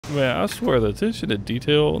Man, I swear the attention to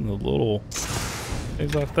detail and the little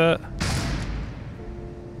things like that.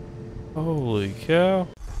 Holy cow.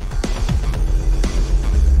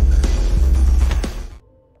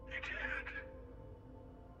 He did.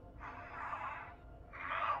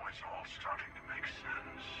 Now it's all starting to make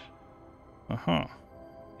sense. Uh-huh.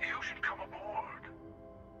 You should come aboard.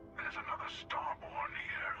 There's another Starborn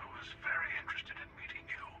here who is very interested in meeting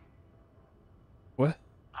you. What?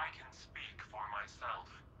 I can speak for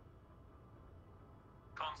myself.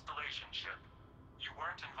 Constellation ship, you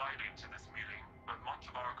weren't invited to this meeting, but much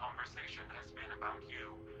of our conversation has been about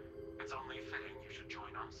you. It's only fitting you should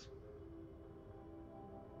join us.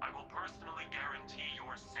 I will personally guarantee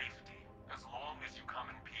your safety as long as you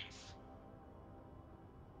come in peace.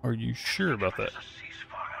 Are you sure about that? It's a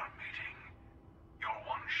ceasefire meeting. Your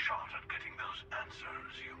one shot at getting those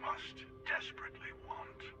answers you must desperately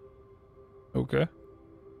want. Okay.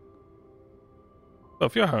 So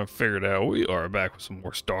if y'all haven't figured out, we are back with some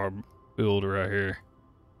more Starfield right here.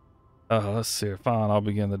 Let's see. Fine, I'll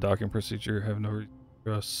begin the docking procedure. Have no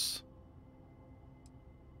trust.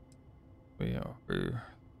 We are here.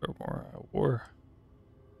 More at war.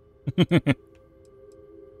 Good. See?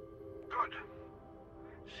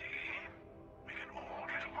 We can all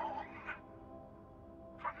get along.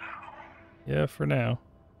 For now. Yeah, for now.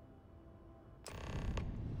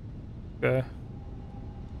 Okay.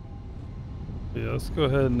 Yeah, let's go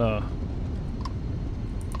ahead and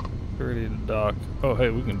get ready to dock. Oh, hey,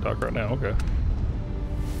 we can dock right now. Okay.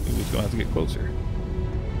 Maybe we're gonna have to get closer.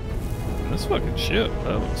 And this fucking ship,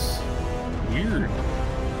 that looks weird.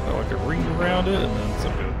 Got like a ring around it, and then it's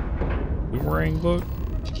like a boomerang boat.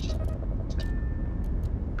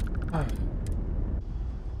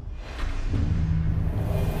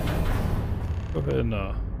 Go ahead and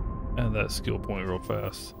add that skill point real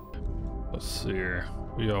fast. Let's see here.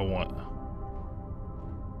 What do y'all want?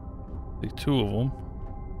 I think 2 of them.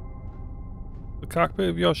 The cockpit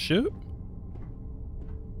of y'all ship?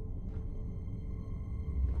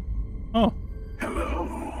 Oh.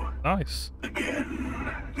 Hello. Nice. Again.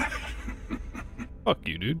 Fuck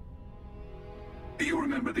you, dude. You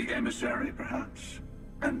remember the emissary, perhaps?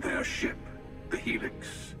 And their ship, the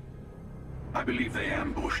Helix? I believe they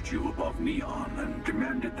ambushed you above Neon and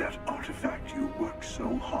demanded that artifact you worked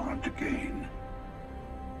so hard to gain.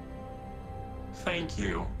 Thank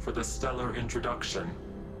you for the stellar introduction.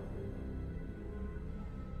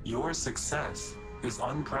 Your success is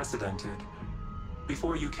unprecedented.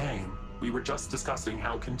 Before you came, we were just discussing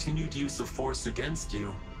how continued use of force against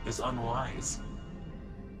you is unwise.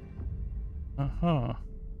 Uh-huh.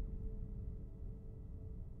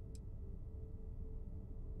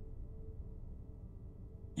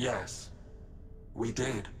 Yes, we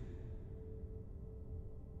did.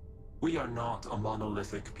 We are not a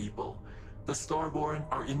monolithic people. The Starborn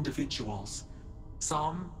are individuals.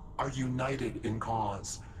 Some are united in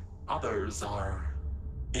cause. Others are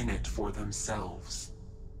in it for themselves.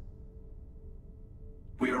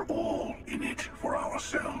 We are all in it for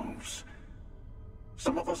ourselves.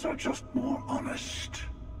 Some of us are just more honest.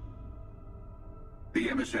 The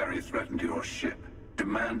emissary threatened your ship,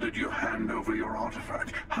 demanded you hand over your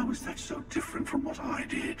artifact. How is that so different from what I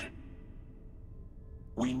did?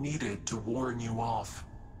 We needed to warn you off.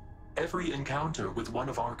 Every encounter with one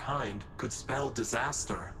of our kind could spell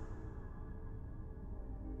disaster.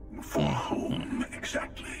 For whom,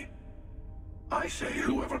 exactly? I say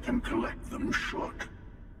whoever can collect them should.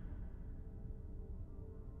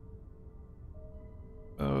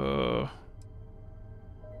 I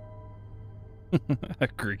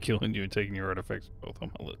agree, killing you and taking your artifacts are both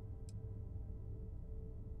on my list.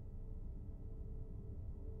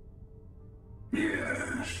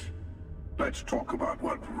 Yes. Let's talk about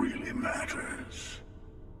what really matters.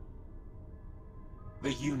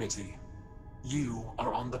 The Unity. You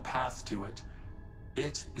are on the path to it.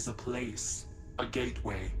 It is a place, a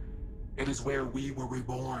gateway. It is where we were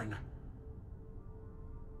reborn.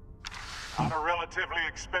 Not a relatively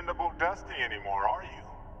expendable Dusty anymore, are you?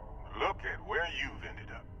 Look at where you've ended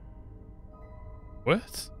up.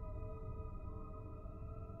 What?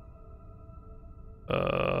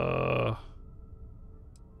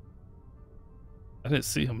 I didn't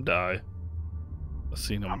see him die. I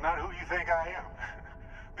seen him. I'm not who you think I am.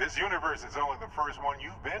 This universe is only the first one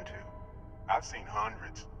you've been to. I've seen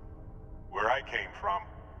hundreds. Where I came from,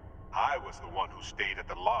 I was the one who stayed at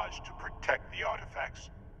the lodge to protect the artifacts.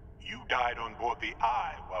 You died on board the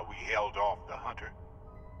Eye while we held off the Hunter.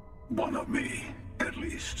 One of me, at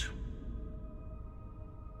least.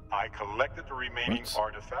 I collected the remaining What?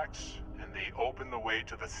 artifacts, and they opened the way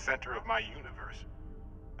to the center of my universe,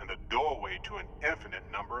 and the doorway to an infinite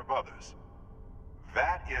number of others.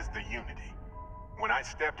 That is the Unity. When I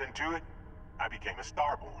stepped into it, I became a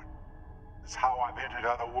Starborn. It's how I've entered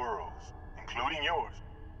other worlds, including yours.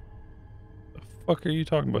 The fuck are you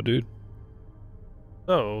talking about, dude?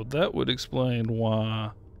 So, that would explain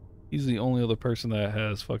why he's the only other person that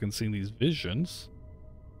has fucking seen these visions.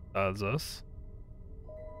 Besides us.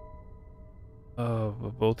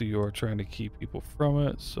 But both of you are trying to keep people from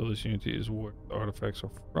it, so this Unity is where the artifacts are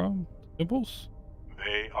from. The temples?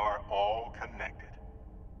 They are all connected.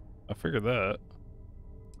 I figured that.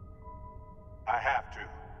 I have to.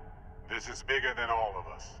 This is bigger than all of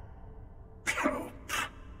us.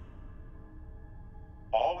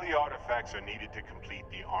 All the artifacts are needed to complete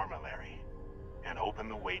the armillary and open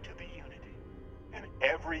the way to the Unity. In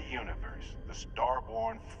every universe, the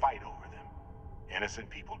Starborn fight over them. Innocent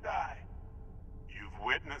people die. You've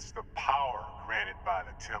witnessed the power granted by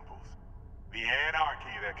the temples, the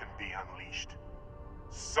anarchy that can be unleashed.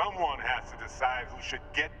 Someone has to decide who should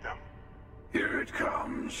get them. Here it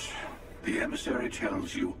comes. The emissary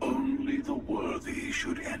tells you only the worthy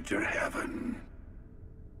should enter heaven.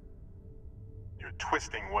 You're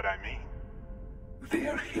twisting what I mean.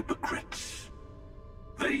 They're hypocrites.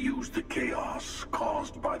 They use the chaos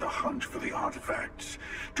caused by the hunt for the artifacts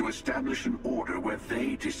to establish an order where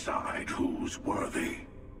they decide who's worthy.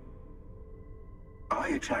 I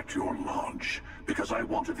attacked your lodge because I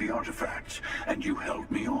wanted the artifacts, and you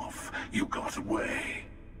held me off. You got away.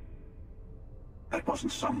 That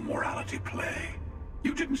wasn't some morality play.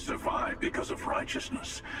 You didn't survive because of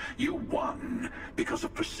righteousness. You won because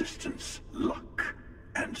of persistence, luck,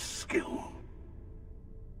 and skill.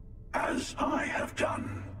 As I have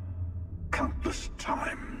done countless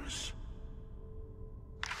times.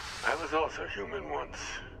 I was also human once.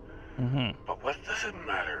 But what does it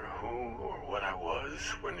matter who or what I was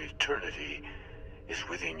when eternity is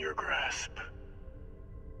within your grasp?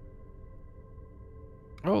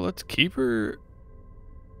 Oh, let's keep her.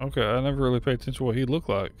 Okay, I never really paid attention to what he looked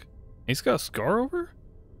like. He's got a scar over?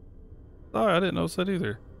 Oh, I didn't notice that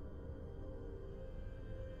either.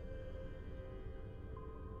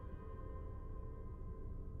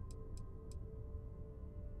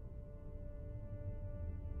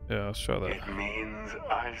 Yeah, let's try that. It means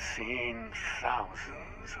I've seen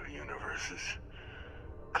thousands of universes,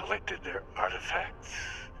 collected their artifacts,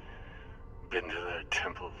 been to their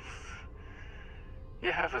temples.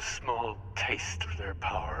 You have a small taste of their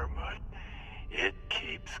power, but it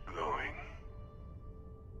keeps going.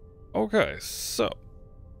 Okay, so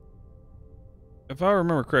if I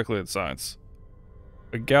remember correctly in science,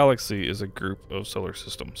 a galaxy is a group of solar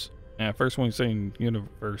systems. And at first when you're saying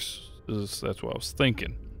universes, that's what I was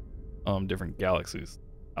thinking. Different galaxies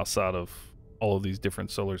outside of all of these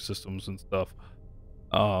different solar systems and stuff.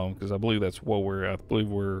 Because I believe that's what I believe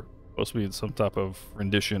we're supposed to be in some type of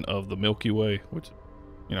rendition of the Milky Way, which,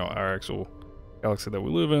 you know, our actual galaxy that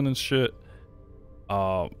we live in and shit.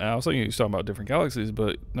 And I was thinking he was talking about different galaxies,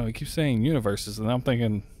 but no, he keeps saying universes, and I'm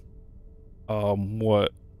thinking,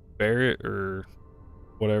 what Barrett or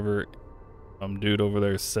whatever dude over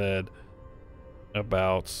there said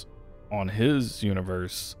about on his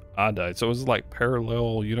universe, I died. So it was like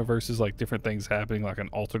parallel universes, like different things happening, like an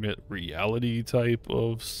alternate reality type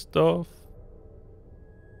of stuff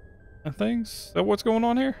and things. Is that what's going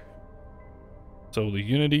on here? So the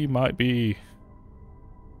Unity might be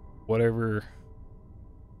whatever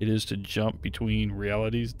it is to jump between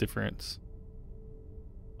realities, different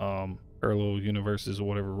parallel universes or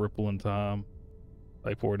whatever, ripple in time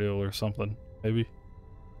type ordeal or something. Maybe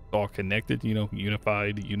it's all connected, you know,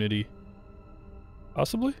 unified Unity.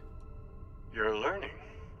 Possibly. You're learning.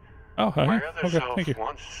 Oh, hi. My other Okay, self thank you.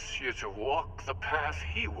 wants you to walk the path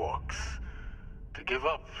he walks, to give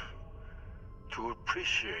up, to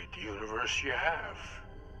appreciate the universe you have.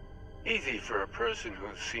 Easy for a person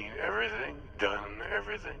who's seen everything, done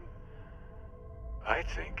everything. I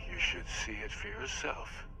think you should see it for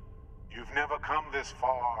yourself. You've never come this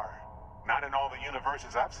far. Not in all the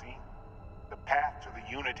universes I've seen. The path to the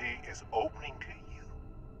Unity is opening to you.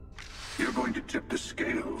 You're going to tip the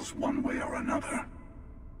scales one way or another.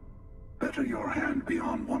 Better your hand be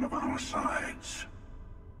on one of our sides.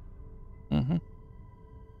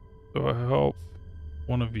 So I help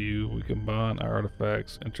one of you. We combine our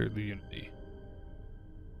artifacts, enter the Unity.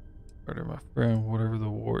 Murder my friend. Whatever the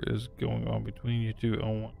war is going on between you two, I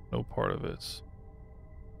want no part of it.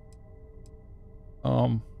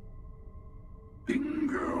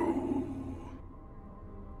 Bingo.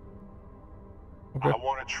 Okay. I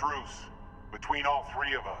want a truce between all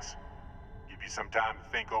three of us. Give you some time to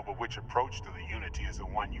think over which approach to the Unity is the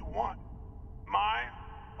one you want. Mine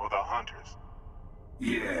or the Hunters.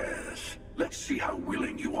 Yes. Let's see how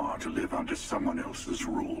willing you are to live under someone else's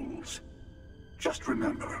rules. Just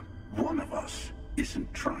remember, one of us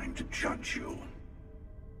isn't trying to judge you.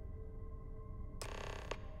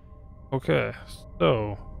 Okay,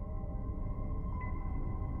 so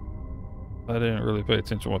I didn't really pay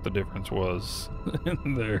attention what the difference was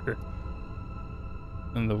in their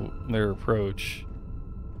approach.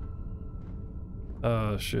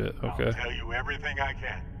 Oh shit, okay. I'll tell you everything I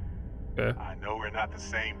can. Okay. I know we're not the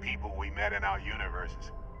same people we met in our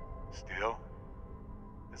universes. Still,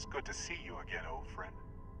 it's good to see you again, old friend.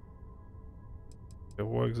 Okay,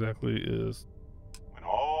 what exactly is... When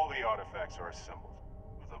all the artifacts are assembled,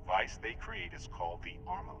 the device they create is called the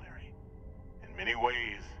Armillary. In many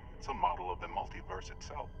ways, it's a model of the multiverse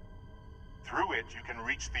itself. Through it, you can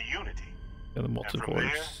reach the Unity. Yeah, the And from there,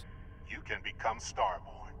 multiverse. you can become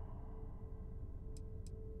Starborn.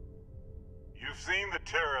 You've seen the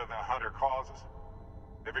terror the Hunter causes.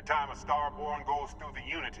 Every time a Starborn goes through the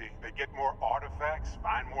Unity, they get more artifacts,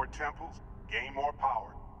 find more temples, gain more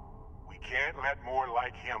power. We can't let more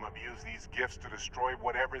like him abuse these gifts to destroy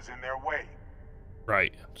whatever's in their way.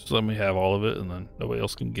 Right. Just let me have all of it and then nobody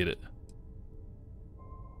else can get it.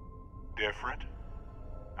 Different?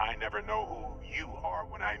 I never know who you are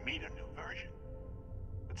when I meet a new version.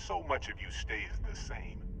 But so much of you stays the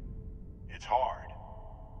same. It's hard.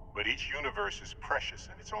 But each universe is precious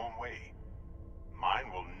in its own way.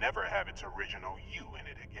 Mine will never have its original you in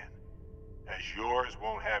it again. As yours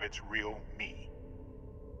won't have its real me.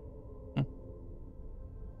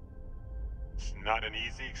 It's not an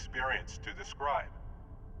easy experience to describe.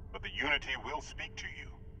 But the Unity will speak to you.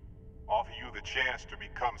 Offer you the chance to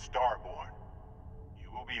become Starborn.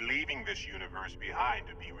 You will be leaving this universe behind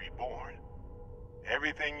to be reborn.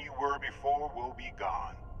 Everything you were before will be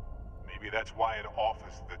gone. Maybe that's why it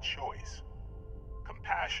offers the choice.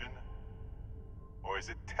 Compassion? Or is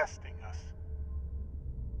it testing us?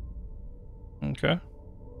 Okay.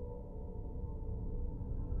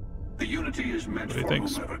 The Unity is meant But he for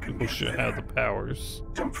thinks whomever can people get should there. have the powers.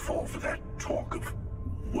 Don't fall for that talk of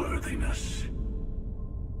worthiness.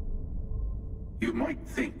 You might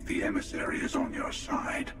think the emissary is on your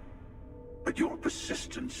side, but your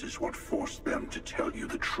persistence is what forced them to tell you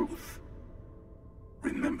the truth.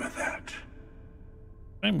 Remember that.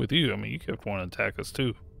 Same with you. I mean, you kept wanting to attack us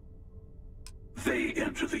too. They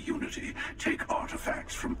enter the Unity, take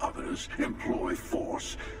artifacts from others, employ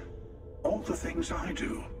force. All the things I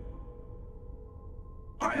do.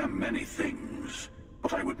 I am many things,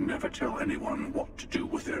 but I would never tell anyone what to do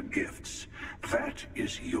with their gifts. That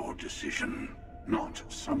is your decision, not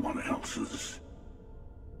someone else's.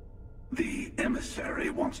 The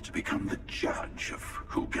emissary wants to become the judge of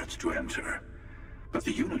who gets to enter, but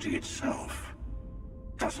the Unity itself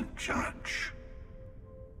doesn't judge.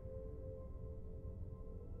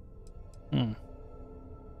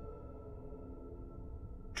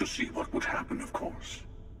 To see what would happen, of course.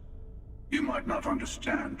 You might not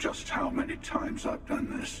understand just how many times I've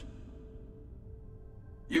done this.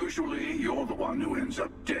 Usually, you're the one who ends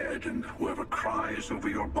up dead, and whoever cries over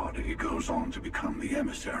your body goes on to become the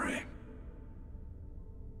emissary.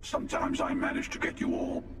 Sometimes I manage to get you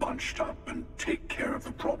all bunched up and take care of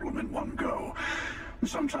the problem in one go.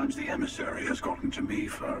 Sometimes the emissary has gotten to me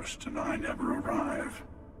first, and I never arrive.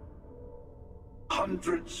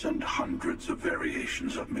 Hundreds and hundreds of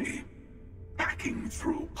variations of me, hacking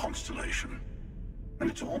through Constellation. And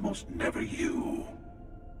it's almost never you.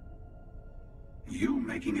 You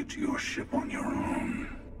making it to your ship on your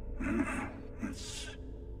own. It's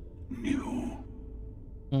new.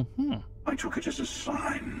 I took it as a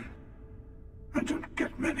sign. I don't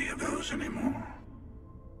get many of those anymore.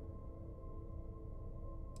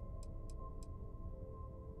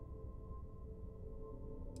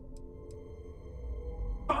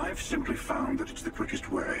 I've simply found that it's the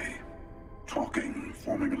quickest way. Talking,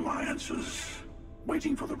 forming alliances,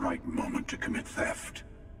 waiting for the right moment to commit theft.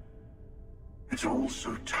 It's all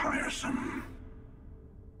so tiresome.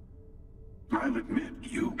 I'll admit,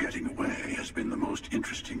 you getting away has been the most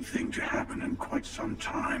interesting thing to happen in quite some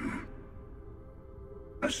time.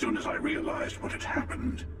 As soon as I realized what had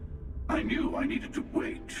happened, I knew I needed to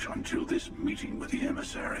wait until this meeting with the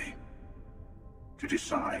emissary to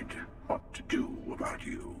decide what to do about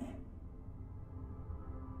you.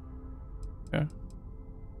 Yeah.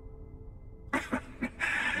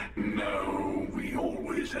 No, we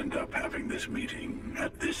always end up having this meeting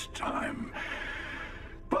at this time.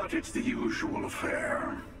 But it's the usual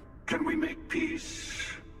affair. Can we make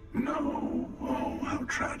peace? No. Oh, how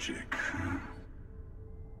tragic.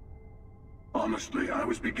 Honestly, I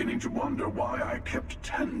was beginning to wonder why I kept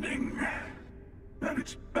attending. and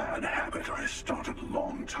it's bad habit I started a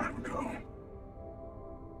long time ago.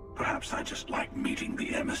 Perhaps I just like meeting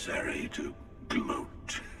the emissary to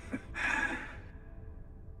gloat.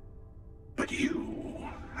 But you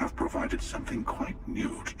have provided something quite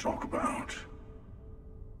new to talk about.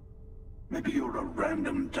 Maybe you're a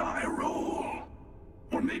random die roll.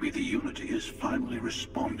 Or maybe the Unity is finally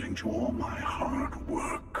responding to all my hard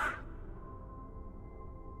work.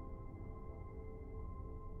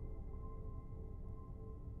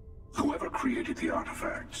 Whoever created the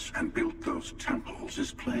artifacts and built those temples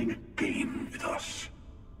is playing a game with us.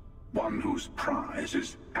 One whose prize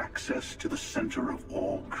is access to the center of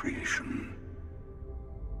all creation.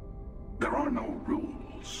 There are no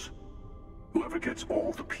rules. Whoever gets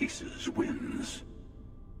all the pieces wins.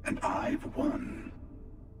 And I've won.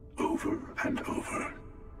 Over and over.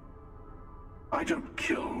 I don't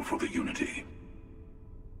kill for the Unity.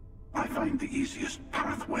 I find the easiest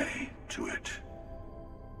pathway to it.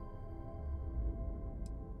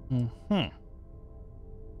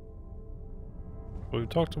 We've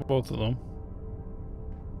talked to both of them.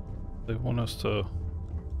 They want us to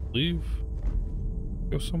leave?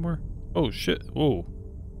 Go somewhere? Oh shit, whoa.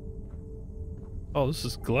 Oh, this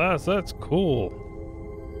is glass, that's cool.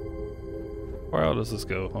 Where out does this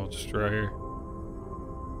go? Oh, just right here.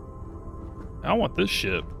 I want this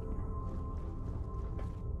ship.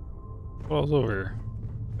 What else over here?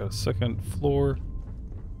 Got a second floor.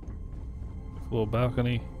 A little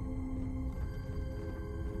balcony.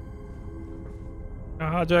 Can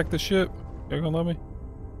I hijack the ship? You gonna let me?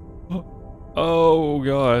 Oh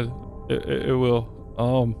god. It will.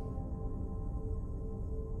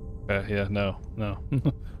 Yeah, no.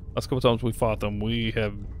 Last couple times we fought them, we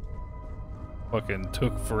have fucking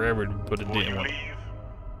took forever to put a Before dent you in. leave,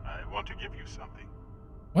 I want to give you something.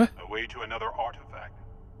 What? A way to another artifact,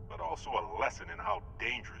 but also a lesson in how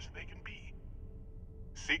dangerous they can be.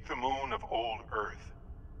 Seek the moon of old Earth.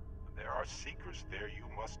 There are secrets there you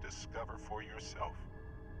must discover for yourself.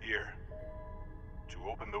 Here, to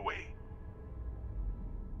open the way.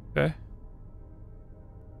 Okay.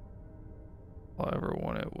 All I ever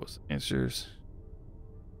wanted was answers.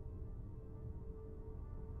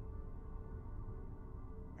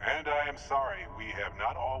 And I am sorry we have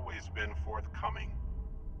not always been forthcoming.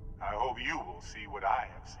 I hope you will see what I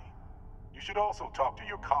have seen. You should also talk to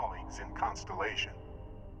your colleagues in Constellation.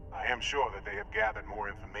 I am sure that they have gathered more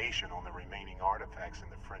information on the remaining artifacts in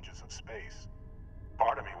the fringes of space.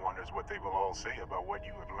 Part of me wonders what they will all say about what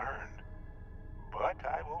you have learned. But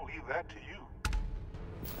I will leave that to you.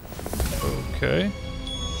 Okay.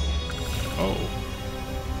 Oh.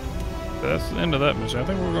 That's the end of that mission. I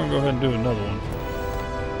think we're gonna go ahead and do another one.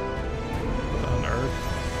 On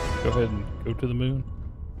Earth. Go ahead and go to the moon.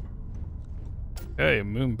 Okay,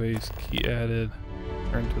 moon base key added.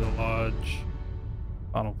 Return to the lodge.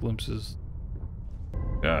 Final glimpses.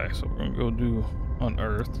 Okay, so we're gonna go do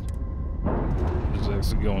Unearthed. This is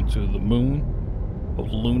actually going to the moon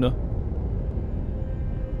of Luna.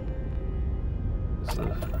 It's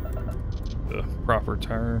the proper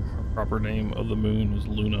term, or proper name of the moon is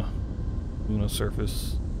Luna. Luna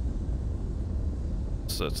surface.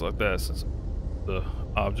 So it's like that since the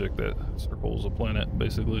object that circles a planet,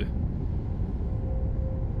 basically.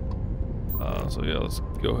 So yeah, let's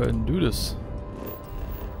go ahead and do this.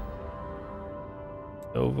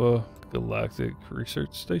 Nova Galactic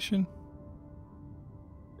Research Station.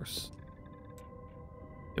 Of course.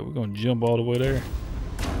 Yeah, we're gonna jump all the way there.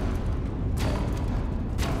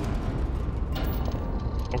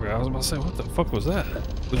 Okay, I was about to say, what the fuck was that?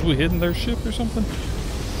 Was we hitting their ship or something?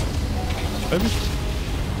 Maybe?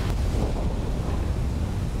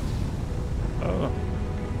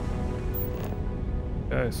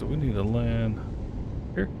 Okay, so we need to land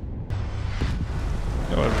here.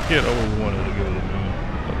 You know, as a kid, I always wanted to go to the moon.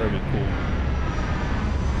 Thought that'd be cool.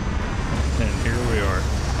 And here we are.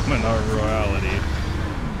 I'm in our reality,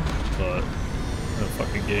 but in a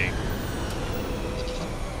fucking game.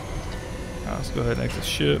 Right, let's go ahead and exit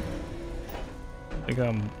ship. I think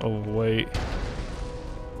I'm overweight.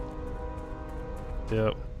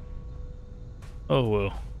 Yep. Oh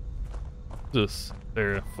well. Just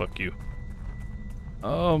there, fuck you.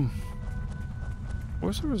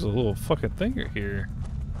 Wish there was a little fucking thing here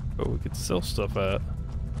where we could sell stuff at.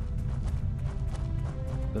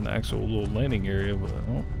 An actual little landing area, but I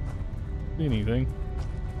don't see anything.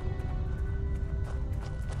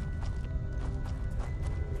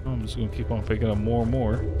 I'm just gonna keep on picking up more and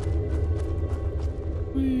more.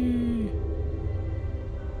 Whee!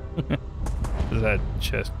 Just had to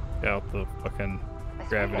check out the fucking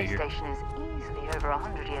gravity here. The station is easily over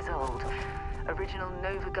 100 years old. Original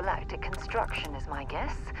Nova Galactic construction is my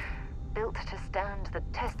guess. built to stand the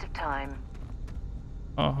test of time.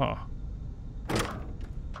 Uh-huh.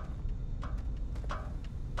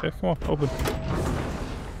 Okay, come on, open.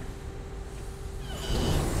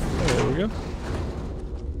 There we go.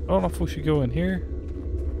 I don't know if we should go in here.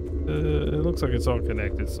 It looks like it's all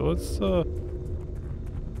connected, so let's, well,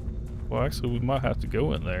 actually, we might have to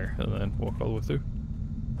go in there and then walk all the way through.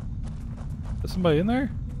 Is somebody in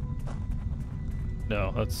there?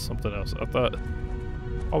 No, that's something else. I thought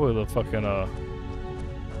probably the fucking,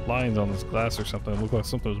 lines on this glass or something. It looked like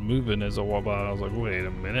something was moving as I walked by. I was like, wait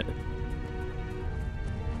a minute.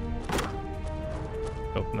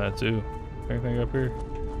 Open that too. Anything up here?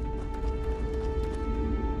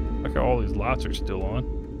 Like all these lights are still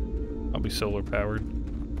on. I'll be solar powered.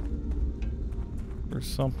 Or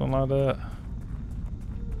something like that.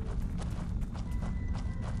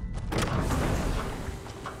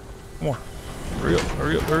 Come on. Hurry up,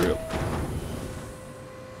 hurry up, hurry up.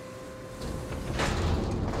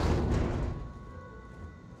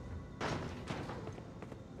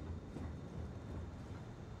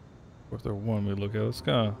 If there one we look at, let's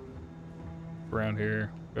kind of around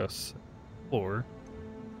here. Got a floor.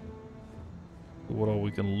 What all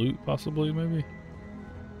we can loot, possibly, maybe?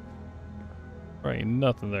 Right,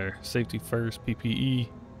 nothing there. Safety first, PPE.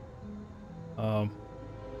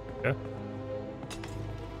 Okay.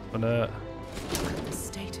 Open that. The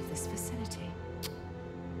state of this facility.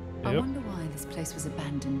 Yep. I wonder why this place was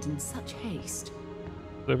abandoned in such haste.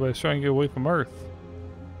 Everybody's trying to get away from Earth.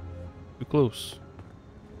 Too close.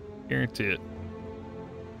 Guarantee it.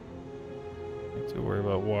 Don't have to worry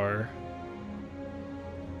about wire.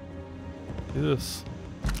 Do this.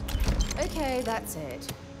 Okay, that's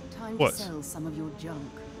it. Time What? to sell some of your junk.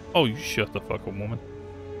 Oh, you shut the fuck up, woman.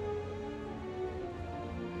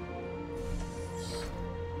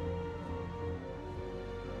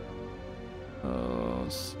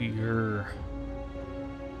 Let's see here.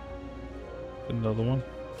 Another one.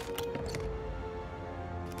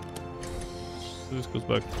 This goes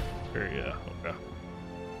back here, yeah, okay.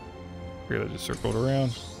 Here, that just circled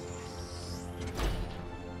around.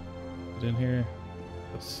 Get in here.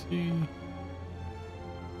 Let's see.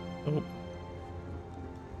 Oh.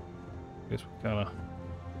 Guess we kind of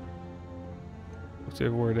looks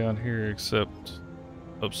everywhere down here except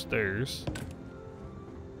upstairs.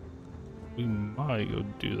 We might go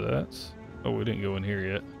do that. Oh, we didn't go in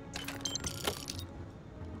here yet.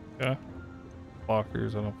 Okay.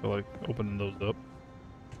 Lockers, I don't feel like opening those up.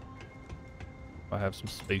 I have some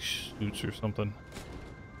space suits or something.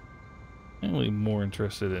 I'm really more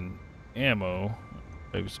interested in ammo,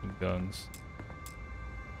 maybe some guns.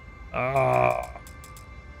 Ah,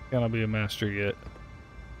 cannot be a master yet.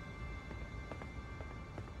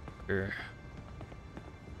 Here,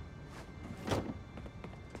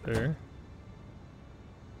 there.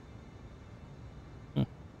 Okay.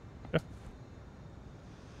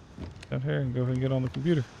 Down here and go ahead and get on the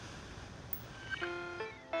computer.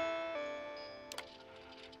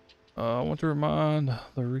 I want to remind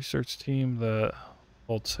the research team that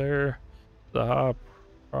Voltaire, the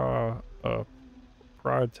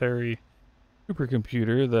proprietary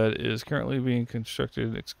supercomputer that is currently being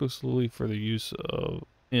constructed exclusively for the use of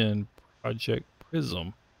in Project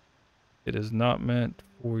Prism. It is not meant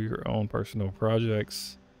for your own personal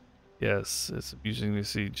projects. Yes, it's amusing to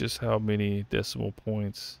see just how many decimal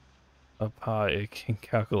points up high it can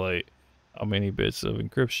calculate, how many bits of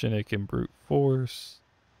encryption it can brute force,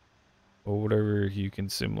 or whatever you can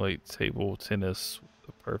simulate table tennis with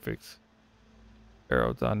the perfect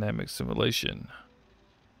aerodynamic simulation.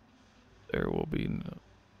 There will be no...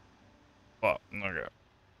 Oh, okay.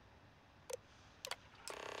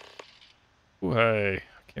 Ooh, hey,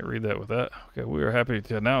 I can't read that with that. Okay, we are happy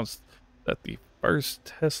to announce that the first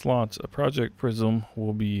test launch of Project Prism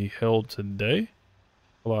will be held today.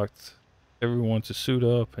 I'd like everyone to suit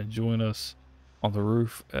up and join us on the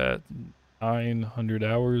roof at 900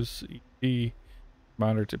 hours ET.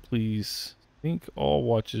 Reminder to please sync all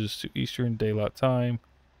watches to Eastern Daylight Time.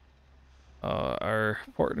 Our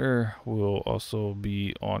partner will also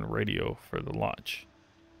be on radio for the launch.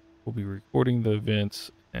 We'll be recording the events,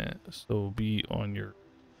 and so be on your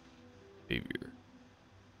behavior.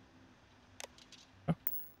 Oh.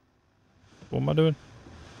 What am I doing?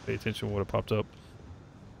 Pay attention to what popped up.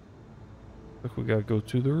 Look, we gotta go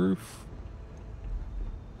to the roof.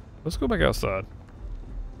 Let's go back outside.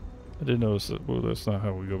 I didn't notice that. Well, that's not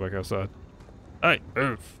how we go back outside. Hey,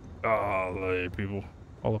 roof. Golly, people.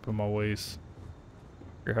 All up in my ways.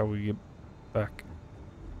 Here's how we get back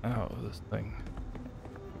out of this thing.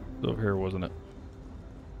 It's over here, wasn't it?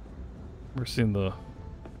 We're seeing the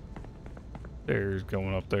stairs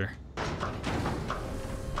going up there.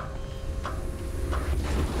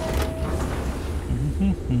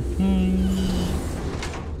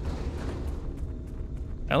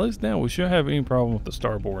 At least now we shouldn't have any problem with the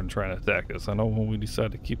Starborn trying to attack us. I know when we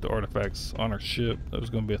decided to keep the artifacts on our ship, that was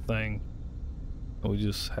going to be a thing. And we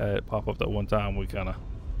just had it pop up that one time. We kind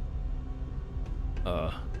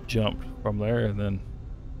of jumped from there and then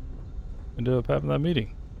ended up having that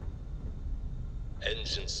meeting.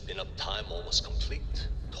 Engine spin-up time almost complete.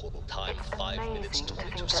 Total time It's 5 minutes amazing to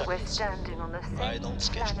 22 think that we're seconds. standing on the Right same on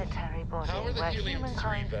schedule. planetary body How are the where helium-3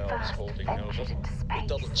 humankind valves first holding, ventured Nova? into We space.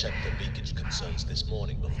 double-checked the leakage concerns this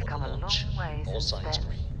morning before come the a long launch. way All since signs then.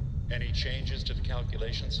 green. Any changes to the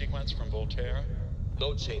calculation sequence from Voltaire?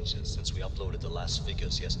 No changes since we uploaded the last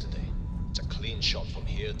figures yesterday. It's a clean shot from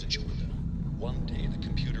here to Jupiter. One day the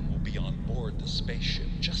computer will be on board the spaceship.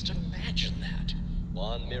 Just imagine that.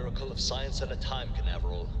 One miracle of science at a time,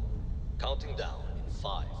 Canaveral. Counting down in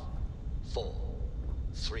 5, 4,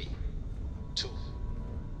 3, 2,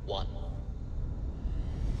 1.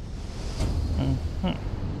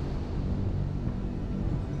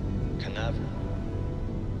 Canaveral,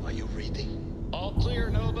 are you reading? All clear,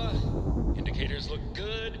 Nova. Indicators look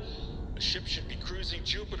good. The ship should be cruising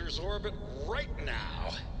Jupiter's orbit right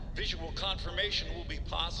now. Visual confirmation will be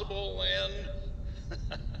possible in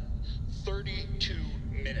 32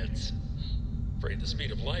 minutes. Afraid the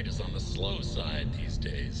speed of light is on the slow side these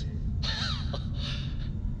days.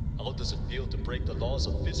 How does it feel to break the laws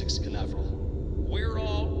of physics, Canaveral? We're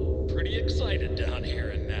all pretty excited down here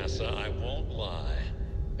in NASA, I won't lie.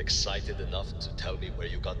 Excited enough to tell me where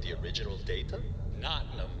you got the original data? Not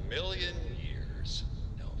in a million years,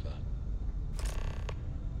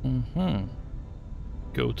 Nova.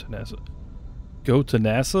 Go to NASA. Go to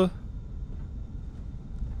NASA?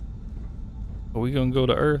 Are we gonna go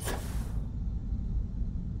to Earth?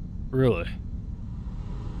 Really?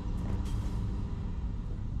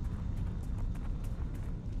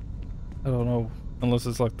 I don't know. Unless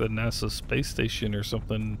it's like the NASA space station or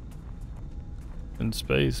something in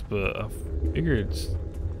space, but I figure it's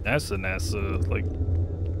NASA, like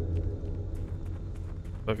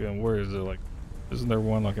fucking, where is it? Like, isn't there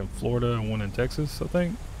one like in Florida and one in Texas, I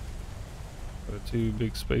think? The two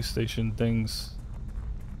big space station things.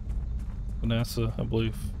 NASA, I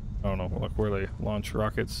believe. I don't know, like where they launch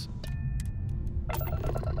rockets.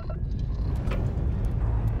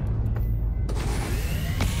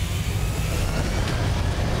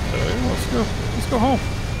 Let's go home.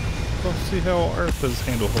 Let's see how Earth has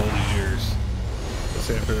handled all these years. Let's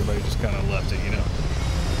say after everybody just kind of left it, you know.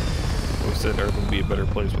 We said Earth would be a better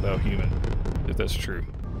place without human, if that's true.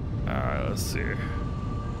 Alright, let's see.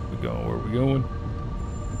 We going where we going?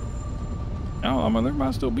 Oh, I mean, there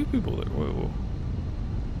might still be people there. Whoa.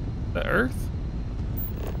 The Earth?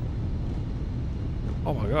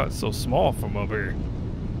 Oh my god, it's so small from up here.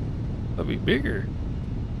 That'd be bigger.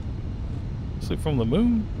 See, from the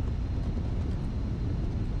moon?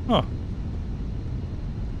 Huh.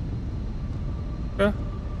 Okay.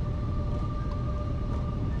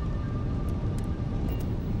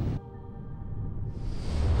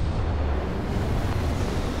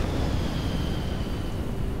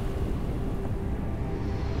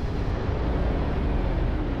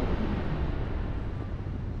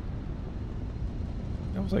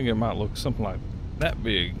 I was thinking it might look something like that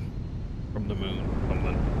big from the moon.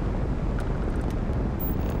 Something.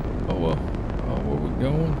 Oh well. Oh, where we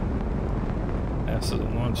going? NASA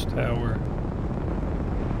launch tower.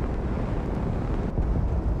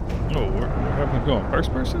 Oh, we're having to go in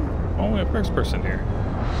first person? Only a first person here.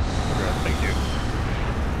 Okay, thank you.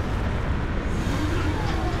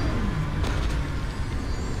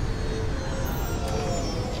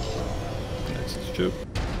 Next ship.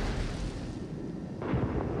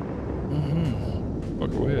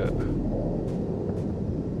 Fuck, where we at?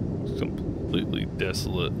 It's completely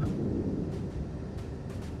desolate.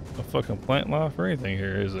 No fucking plant life or anything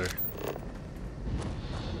here, is there?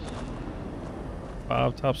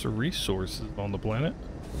 5 types of resources on the planet.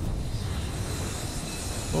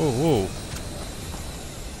 Whoa.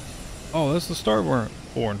 Oh, that's the Starborn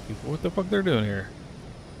people. What the fuck they're doing here?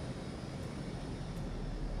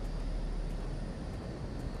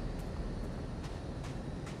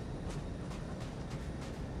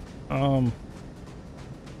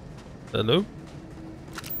 Hello?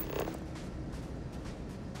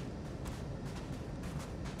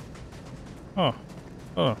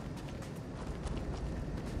 Oh.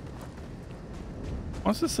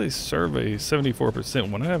 Why does it say survey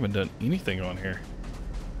 74% when I haven't done anything on here?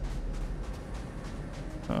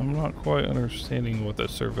 I'm not quite understanding what that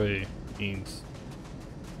survey means.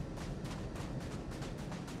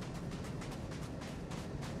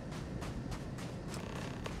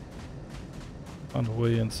 On the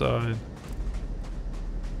way inside.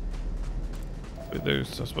 Wait,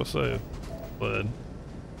 there's, I was supposed to say, lead.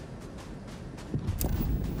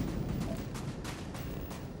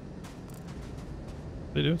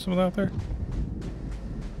 They doing something out there?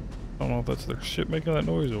 I don't know if that's their ship making that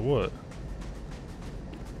noise or what.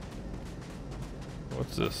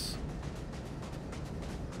 What's this?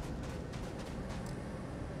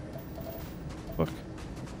 Fuck.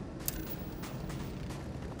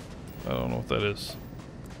 I don't know what that is.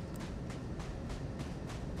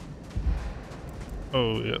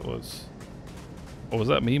 Oh, yeah, it was. Oh, was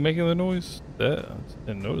that me making the noise? That? I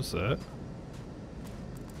didn't notice that.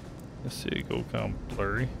 Let's see it go kind of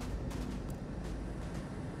blurry.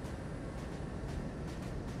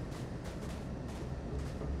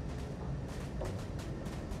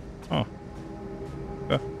 Huh.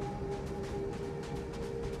 Okay.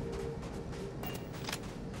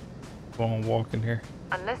 Go on walking here.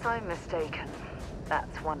 Unless I'm mistaken,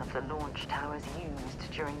 that's one of the launch towers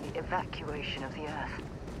used during the evacuation of the Earth.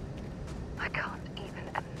 I can't even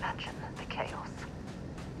imagine the chaos.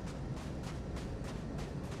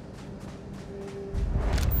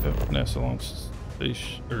 NASA launch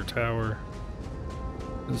station or tower.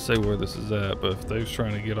 Doesn't say where this is at, but if they was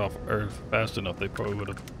trying to get off Earth fast enough, they probably would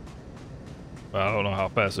have. I don't know how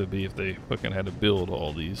fast it'd be if they fucking had to build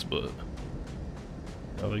all these, but you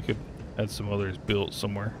know, they could had some others built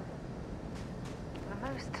somewhere. The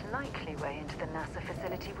most likely way into the NASA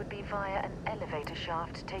facility would be via an elevator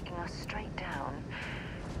shaft taking us straight down.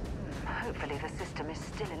 Hopefully the system is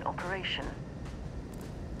still in operation.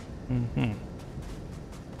 Mm-hmm.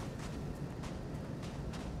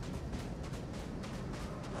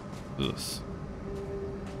 This.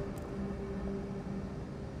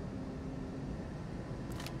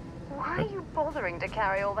 Why are you bothering to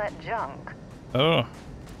carry all that junk? I don't know.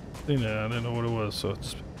 I didn't know what it was, so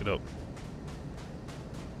let's pick it up.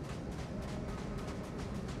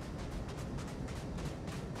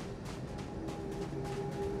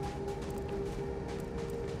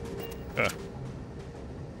 Okay.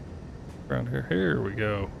 Around here. Here we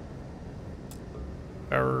go.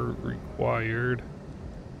 Power required.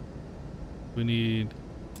 We need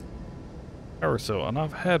power cell, and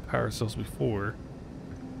I've had power cells before.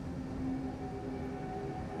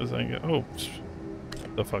 This ain't good. Oh,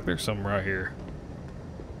 the fuck! There's something right here.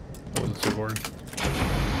 That wasn't too hard.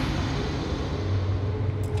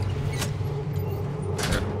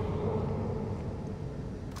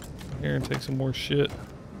 Here and take some more shit.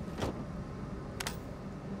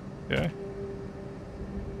 Okay.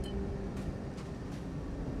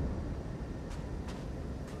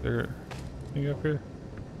 There. Anything up here?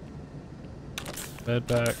 Med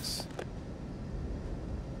packs.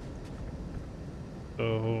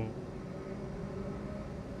 So,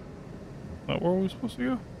 not where we're supposed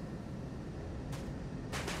to go?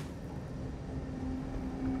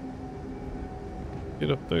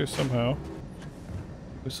 Get up there somehow.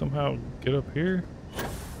 We somehow get up here?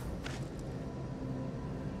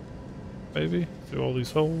 Maybe? Through all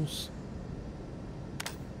these holes?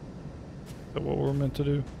 Is that what we're meant to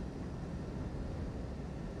do?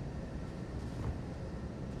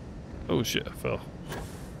 Oh shit, I fell.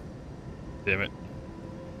 Damn it.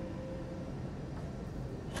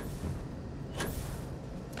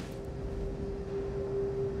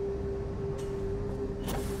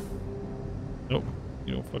 Nope,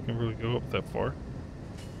 you don't fucking really go up that far.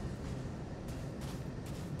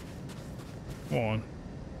 Come on.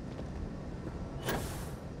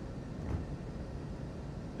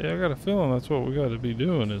 Yeah, I got a feeling that's what we gotta be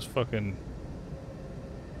doing is fucking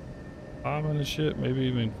climbing and shit, maybe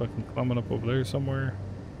even fucking climbing up over there somewhere.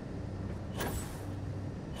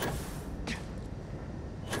 Shit.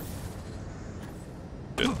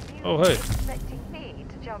 Oh hey. Expecting me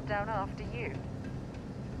to jump down after you?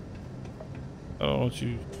 I don't know what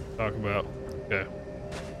you talk about. Okay.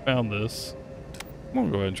 Found this. I'm gonna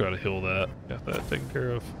go ahead and try to heal that. Got that taken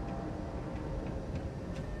care of.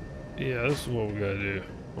 Yeah, this is what we gotta do.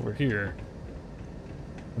 Over here.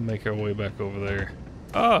 And make our way back over there.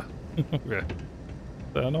 Ah! Okay.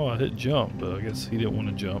 I know I hit jump, but I guess he didn't want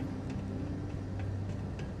to jump.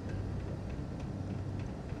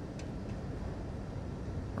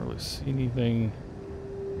 Don't really see anything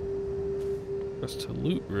for us to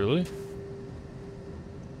loot, really.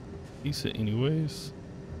 Decent anyways.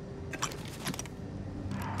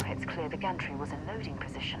 It's clear the gantry was in loading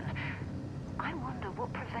position. I wonder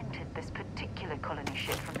what prevented this particular colony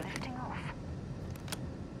ship from lifting off.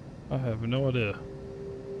 I have no idea.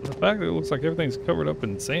 The fact that it looks like everything's covered up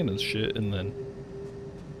in sand and shit, and then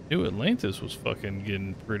New Atlantis was fucking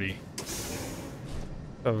getting pretty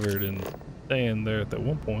covered in sand there at that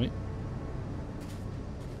one point.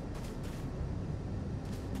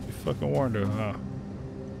 We fucking warned her, huh?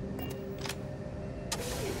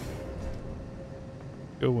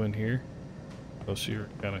 Go in here. Oh, she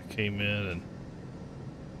kind of came in and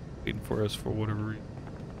waiting for us for whatever reason.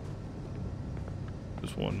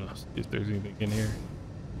 Just wanted to see if there's anything in here.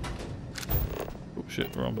 Oh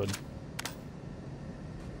shit, wrong button.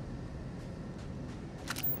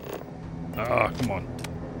 Ah, come on.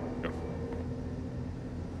 Go.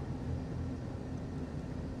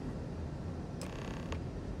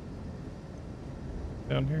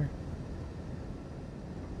 Down here?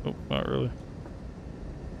 Oh, not really.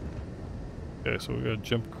 Okay, so we gotta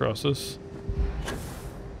jump across this.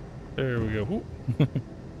 There we go. Whoop.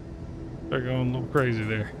 They're going a little crazy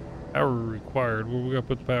there. Power required. Where we gotta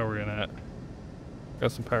put the power in at?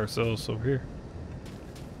 Got some power cells over here.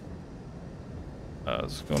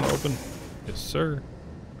 It's gonna open. Yes, sir.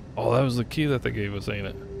 Oh, that was the key that they gave us, ain't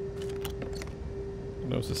it? I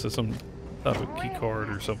noticed it says some type of key card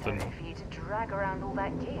or something. For you to drag around all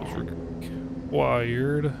that gear. It's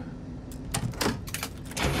required.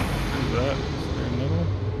 What's that? Is there another one?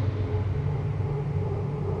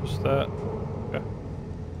 Just that. Okay.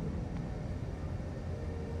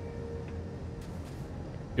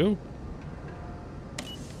 Go.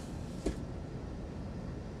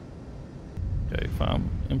 Okay, found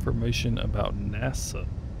information about NASA.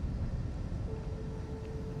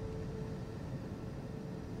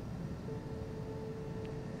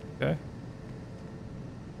 Okay.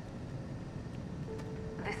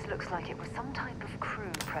 This looks like it was some type of crew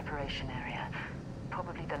preparation area.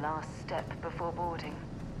 Probably the last step before boarding.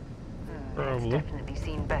 Probably. It's definitely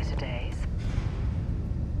seen better days.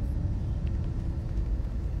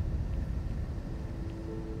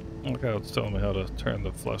 Look how it's telling me how to turn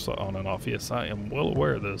the flashlight on and off. Yes, I am well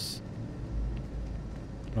aware of this.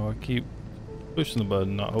 No, I keep pushing the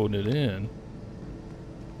button, not holding it in.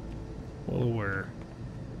 Well aware.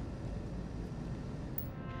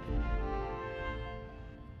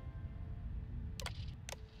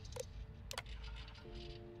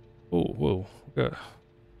 Oh, whoa. We got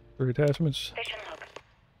 3 attachments. Station log.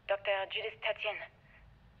 Dr. Judith Tatien.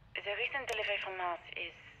 The recent delivery from Mars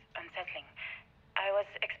is unsettling. I was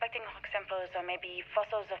expecting rock samples or maybe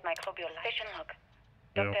fossils of microbial life. Station log.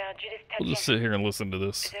 Yeah. Dr. Judith Tatien. We'll just sit here and listen to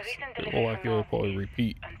this. The recent It delivery will from it'll Mars probably is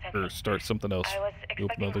repeat or unsettling. start something else. I was Open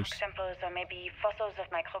expecting rock others. samples or maybe fossils of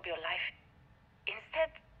microbial life.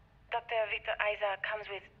 Instead, Dr. Victor Isa comes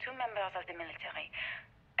with 2 members of the military.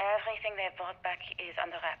 Everything they've brought back is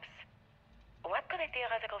under wraps. What could a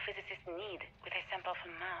theoretical physicist need with a sample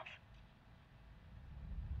from Mars?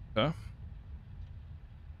 Huh?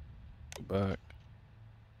 Go back.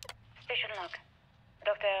 Station log.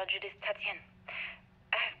 Dr. Judith Tatien.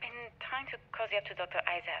 I've been trying to cozy up to Dr.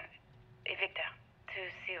 Isa, Victor, to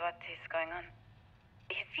see what is going on.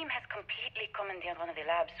 His team has completely commandeered one of the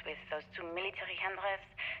labs with those 2 military handrefs,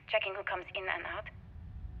 checking who comes in and out.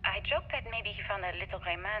 I joked that maybe he found a little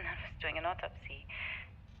gray man who was doing an autopsy,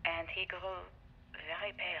 and he grew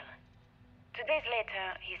very pale. 2 days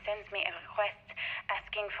later, he sends me a request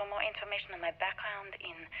asking for more information on my background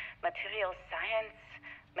in material science,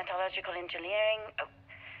 metallurgical engineering. Oh,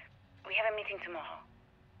 we have a meeting tomorrow.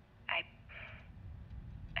 I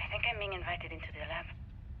think I'm being invited into the lab.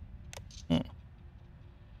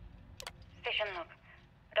 Station log.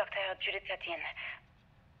 Dr. Judith Tatien.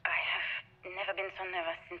 I have never been so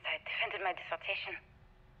nervous since I defended my dissertation.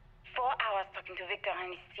 4 hours talking to Victor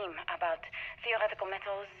and his team about theoretical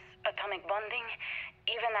metals, atomic bonding,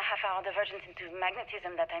 even a half-hour divergence into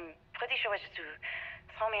magnetism that I'm pretty sure was to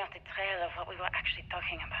throw me off the trail of what we were actually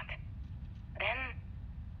talking about. Then,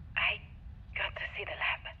 I got to see the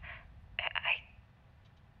lab.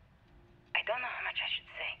 I don't know how much I should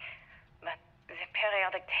say, but the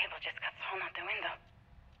periodic table just got thrown out the window.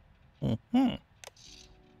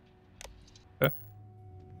 Okay.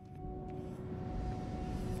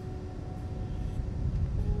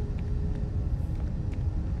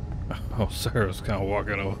 Oh, Sarah's kind of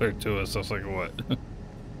walking over there to us. I was like, what?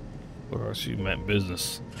 Or she meant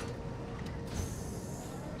business.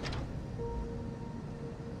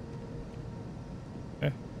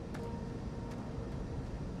 Okay.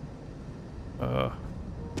 I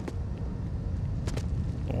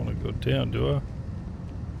want to go down, do I?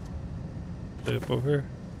 Stay up over here.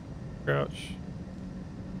 Crouch.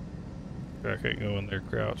 I can't go in there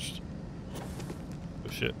crouched. Oh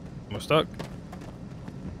shit. Am I stuck?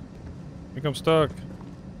 I think I'm stuck.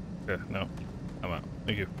 Okay, no. I'm out.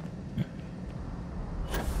 Thank you.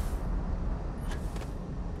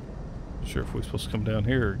 Not sure if we're supposed to come down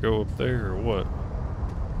here or go up there or what.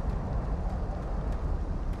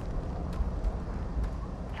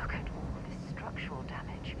 Look at all this structural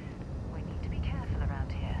damage. We need to be careful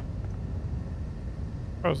around here.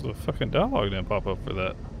 surprised the fucking dialogue didn't pop up for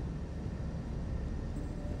that.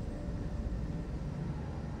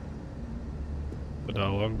 The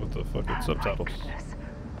dialogue with the fucking subtitles. My goodness.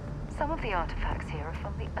 Some of the artifacts here are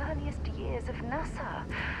from the earliest years of NASA.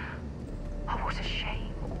 Oh, what a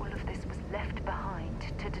shame all of this was left behind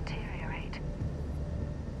to deteriorate.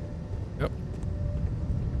 Yep.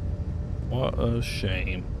 What a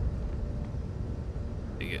shame.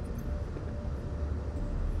 Dig it.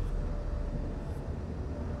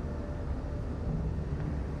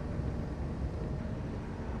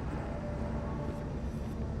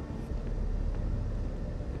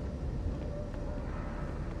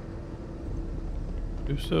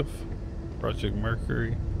 Do stuff. Project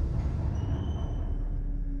Mercury.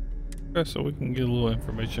 Okay, so we can get a little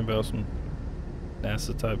information about some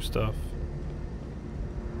NASA type stuff.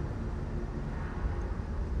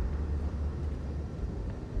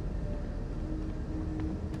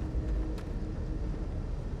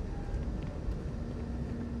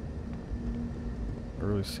 Not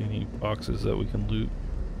really see any boxes that we can loot.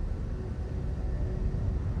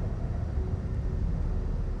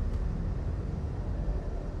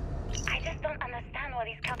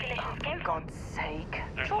 For God's sake.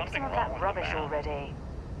 Drop some of that rubbish already.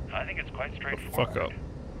 I think it's quite straightforward. Fuck up.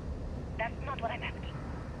 That's not what I'm asking.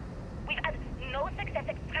 We've had no success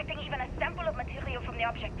extracting even a sample of material from the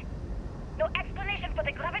object. No explanation for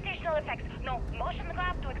the gravitational effects. No motion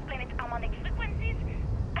graph to explain its harmonic frequencies.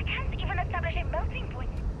 I can't even establish a melting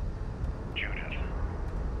point. Judith.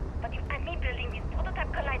 But you've had me building these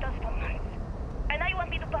prototype colliders for months. And now you want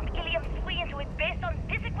me to pump helium-3 into it based on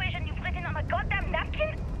this equation you've written on a goddamn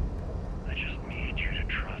napkin? I just need you to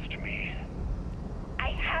trust me.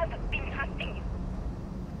 I have been trusting you.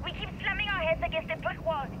 We keep slamming our heads against a brick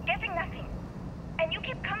wall, getting nothing. And you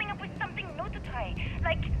keep coming up with something new to try.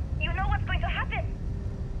 Like, you know what's going to happen.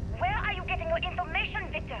 Where are you getting your information,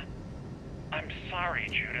 Victor? I'm sorry,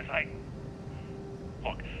 Judith.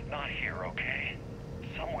 Look, not here, okay?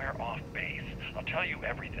 Somewhere off base. I'll tell you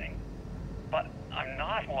everything. But I'm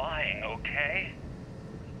not lying, okay?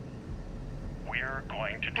 We're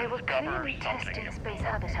going to They were discover clearly something testing space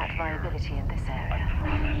important habitat here. viability in this area. I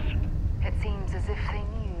promise. It seems as if they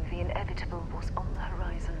knew the inevitable was on the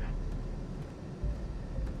horizon.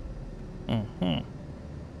 Mm-hmm.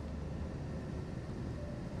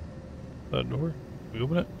 That door? We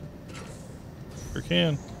open it? Sure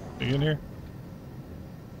can. You in here?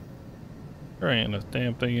 There ain't a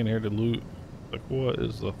damn thing in here to loot. Like, what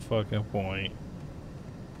is the fucking point?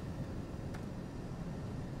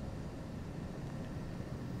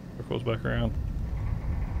 Circles back around.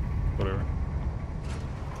 Whatever.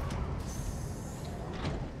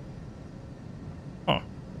 Huh.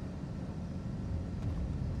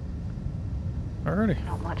 Alrighty.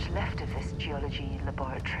 Not much left of this geology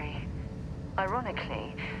laboratory.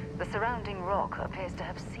 Ironically, the surrounding rock appears to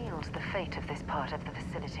have sealed the fate of this part of the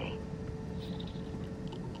facility.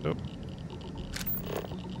 Yep.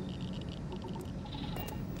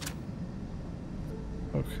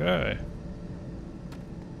 Okay.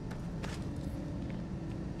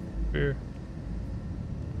 Here.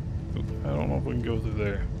 Oop, I don't know if we can go through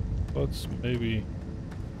there. Let's maybe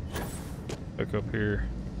back up here.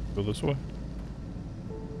 Go this way.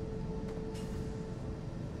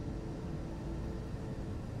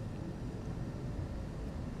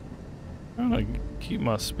 I'm trying to keep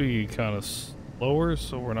my speed kind of slower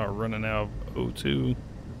so we're not running out of O2.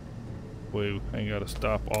 Wait, I ain't gotta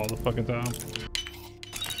stop all the fucking time.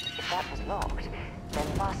 If that was locked,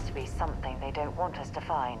 there must be something they don't want us to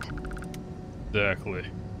find. Exactly.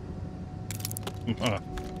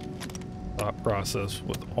 Thought process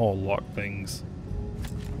with all locked things.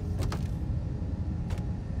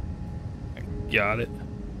 I got it.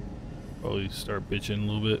 Probably start bitching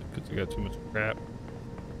a little bit because I got too much crap.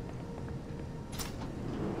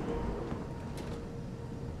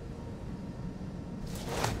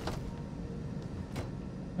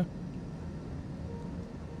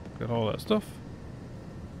 Got all that stuff.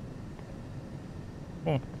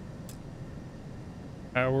 Come on.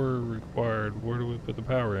 Power required. Where do we put the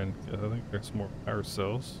power in? I think there's more power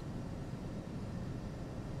cells.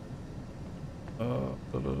 Put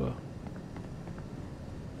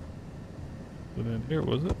in here,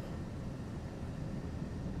 was it?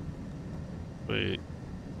 Wait.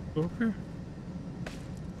 Go up here?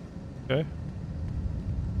 Okay.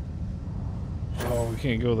 Oh, we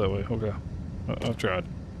can't go that way. Okay. I've tried.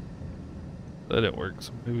 That didn't work,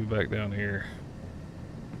 so maybe back down here.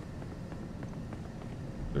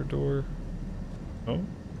 Their door. Oh.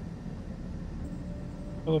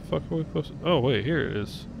 How the fuck are we supposed to? Oh, wait, here it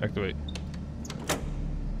is. Activate.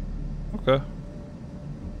 Okay.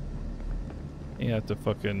 You have to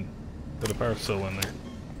fucking put a power cell in there.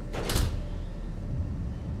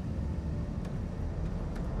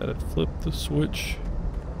 Gotta flip the switch.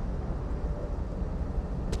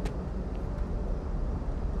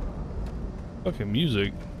 Fucking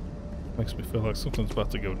music makes me feel like something's about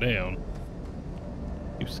to go down.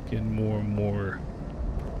 Keeps getting more and more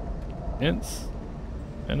intense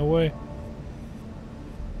in a way.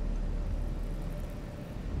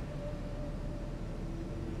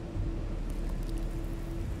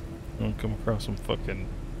 I'm gonna come across some fucking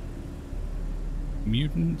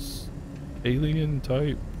mutants, alien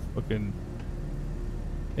type fucking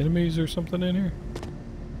enemies or something in here.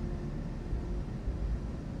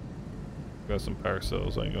 Got some power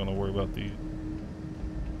cells. I ain't gonna worry about these.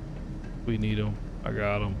 We need them. I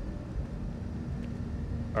got them.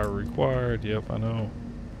 Power required. Yep, I know.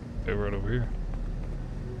 Okay, right over here.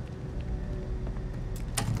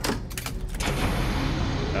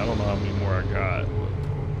 I don't know how many more I got.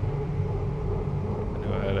 I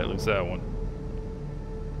knew I had at least that one.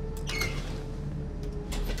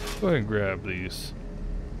 Go ahead and grab these.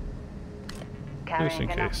 Just in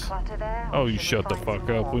case. Oh, you shut the fuck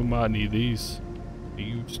up. We might need these.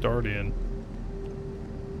 You start in.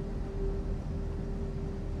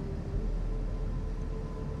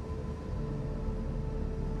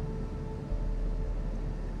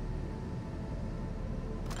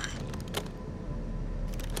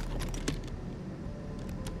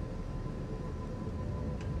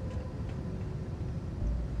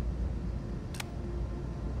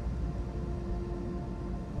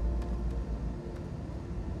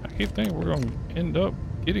 I keep thinking we're gonna end up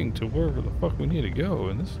getting to wherever the fuck we need to go,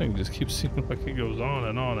 and this thing just keeps seeming like it goes on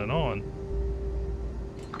and on and on.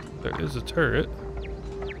 There is a turret.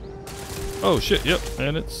 Oh shit, yep,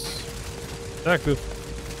 and it's active.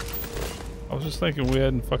 I was just thinking we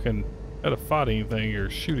hadn't fucking had a fighting thing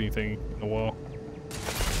or shooting thing in a while.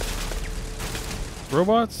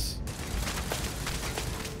 Robots?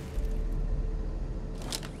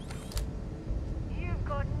 You've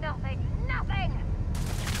got nothing, nothing!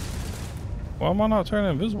 Why am I not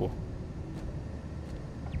turning invisible?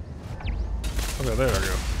 Okay, there I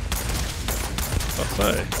go. What's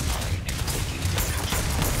that?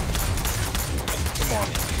 Come on.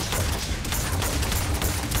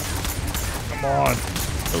 Come on.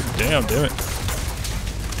 Oh, damn it.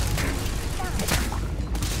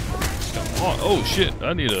 Come on. Oh, shit.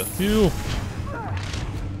 I need a heal.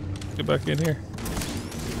 Get back in here.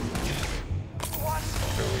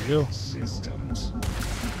 There we go.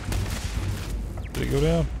 Did it go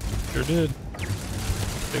down? Sure did.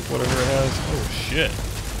 Take whatever it has. Oh, shit.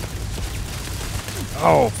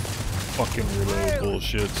 Oh, fucking reload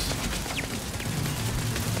bullshits.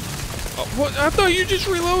 Oh, what? I thought you just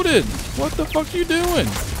reloaded. What the fuck you doing?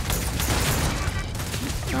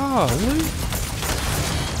 Golly.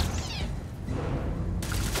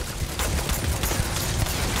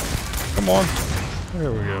 Come on.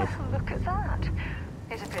 There we go. Look at that.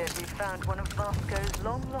 It appears we found one of Vasco's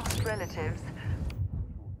long-lost relatives.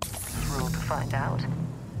 We're all to find out.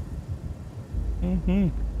 Mm-hmm.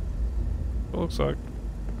 It looks like.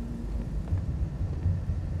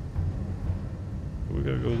 We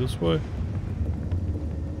gotta go this way.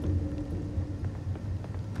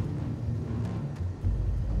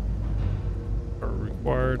 Are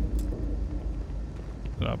required.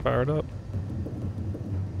 Not powered up.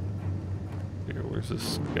 Here, where's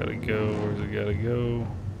this gotta go? Where's it gotta go?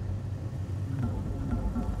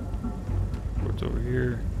 Where's over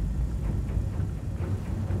here?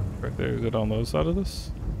 Right there. Is it on the other side of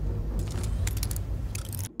this?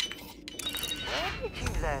 Where did you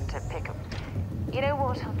learn to pick up? You know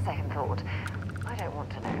what? On second thought, I don't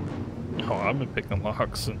want to know. Oh, I've been picking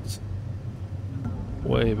locks since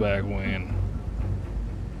way back when.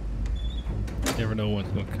 Never know when's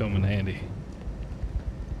gonna come in handy.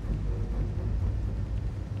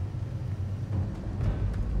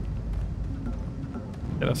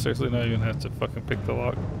 Did I seriously not even have to fucking pick the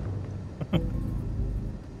lock?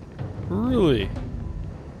 Really?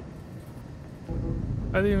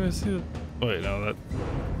 I didn't even see the... Wait, no, that...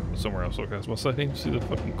 somewhere else. Okay, I was about to say, I didn't even see the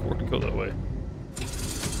fucking cord go that way.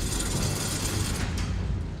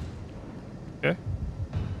 Okay.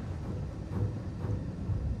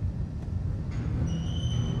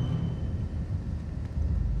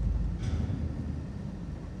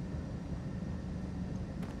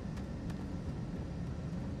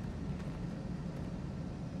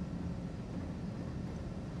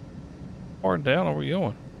 Far down, are we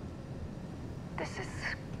going? This is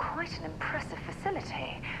quite an impressive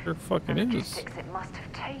facility. Sure fucking The is. logistics it must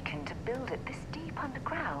have taken to build it this deep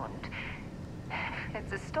underground.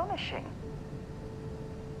 It's astonishing.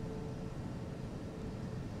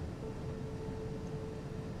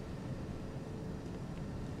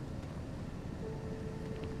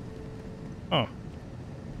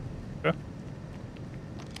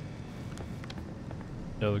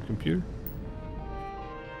 Another computer.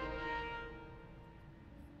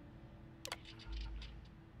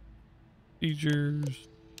 Procedures.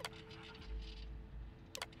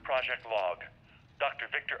 Project log. Dr.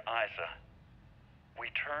 Victor Isa.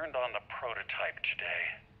 We turned on the prototype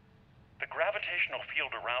today. The gravitational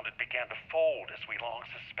field around it began to fold as we long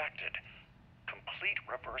suspected. Complete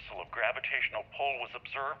reversal of gravitational pull was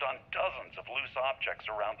observed on dozens of loose objects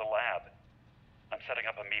around the lab. I'm setting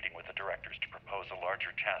up a meeting with the directors to propose a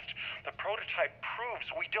larger test. The prototype proves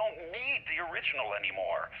we don't need the original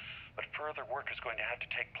anymore, but further work is going to have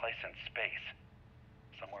to take place in space.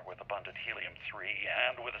 Somewhere with abundant helium-3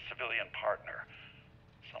 and with a civilian partner.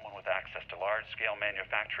 Someone with access to large-scale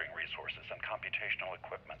manufacturing resources and computational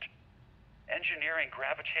equipment. Engineering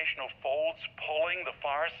gravitational folds pulling the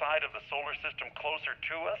far side of the solar system closer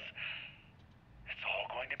to us, it's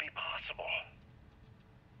all going to be possible.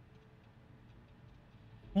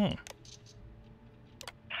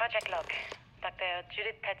 Project log. Dr.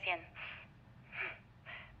 Judith Tatien.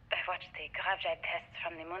 I watched the gravjite tests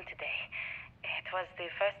from the moon today. It was the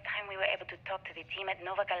first time we were able to talk to the team at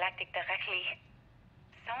Nova Galactic directly.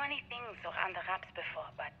 So many things were under wraps before,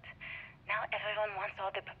 but now everyone wants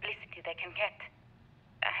all the publicity they can get.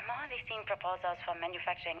 I'm already seeing proposals for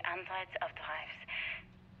manufacturing androids of drives,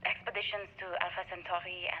 expeditions to Alpha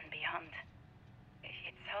Centauri and beyond.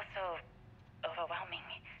 It's also overwhelming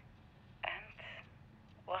and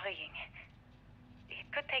worrying. It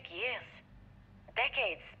could take years,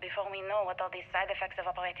 decades, before we know what all the side effects of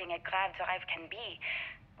operating a grav drive can be.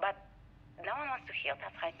 But no one wants to hear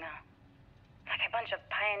that right now. Like a bunch of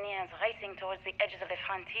pioneers racing towards the edges of the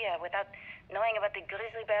frontier without knowing about the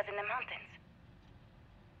grizzly bears in the mountains.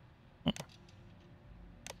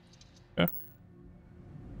 Yeah.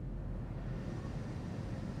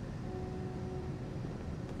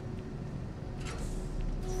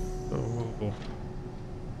 Oh.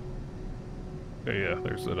 Okay, yeah,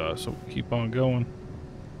 there's that. So keep on going.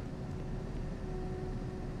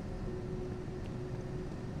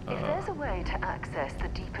 If there's a way to access the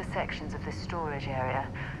deeper sections of this storage area,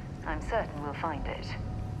 I'm certain we'll find it.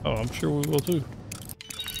 Oh, I'm sure we will too.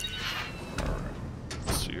 Alright.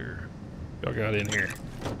 Let's see here. Y'all got in here.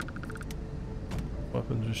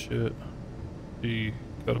 Weapons and shit. The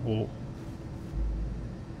cuttable.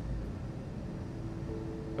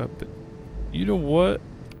 You know what?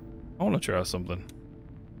 I want to try something.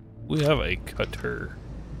 We have a cutter.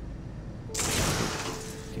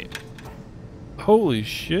 Can't. Holy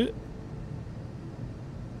shit.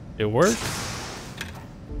 It works?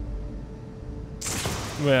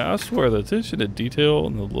 Man, I swear the attention to detail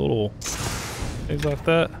and the little things like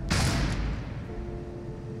that.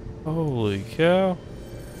 Holy cow.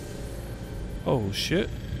 Oh shit.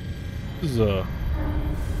 This is a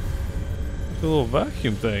little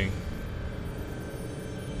vacuum thing.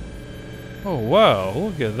 Oh wow,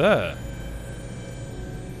 look at that.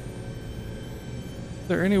 Is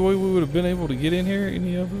there any way we would have been able to get in here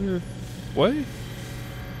any other way?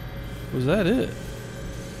 Was that it?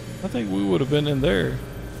 I think we would have been in there.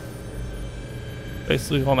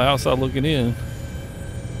 Basically on the outside looking in.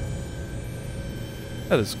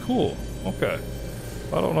 That is cool. Okay.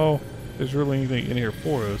 I don't know if there's really anything in here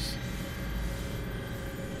for us.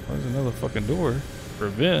 There's another fucking door for a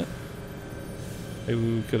vent.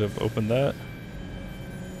 Maybe we could have opened that.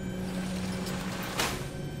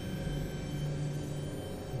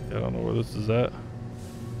 I don't know where this is at.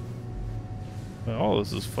 Man, all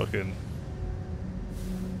this is fucking...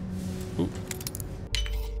 Oop.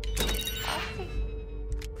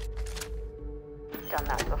 Done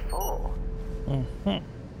that before. I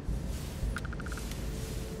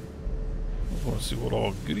want to see what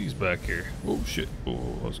all goodies back here. Oh shit.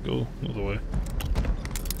 Oh, let's go another way.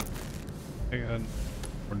 I got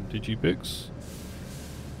more digipicks.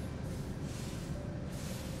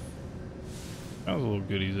 There's little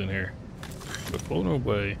goodies in here. But floating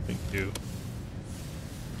away. Thank you.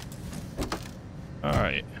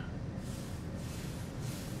 Alright.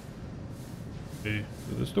 Okay,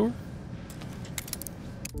 to this door?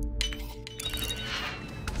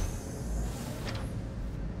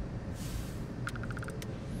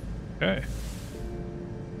 Okay.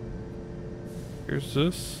 Here's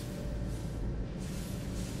this.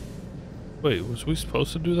 Wait, was we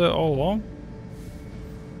supposed to do that all along?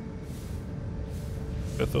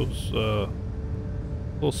 Got those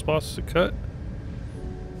little spots to cut.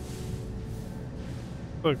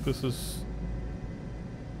 Look, this is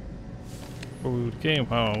where we came.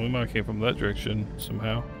 Oh, we might have came from that direction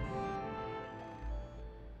somehow.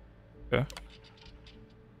 Okay.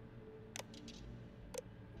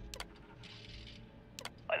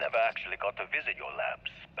 I never actually got to visit your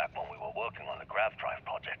labs. back when we were working on the grav drive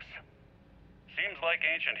projects. Seems like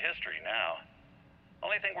ancient history now.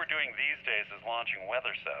 Only thing we're doing these days is launching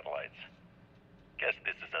weather satellites. Guess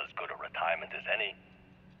this is as good a retirement as any.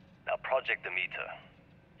 Now, Project Demeter.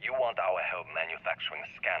 You want our help manufacturing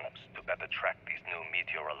scanners to better track these new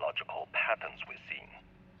meteorological patterns we're seeing.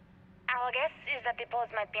 Our guess is that the poles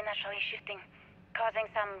might be naturally shifting, causing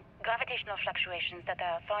some gravitational fluctuations that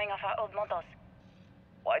are throwing off our old models.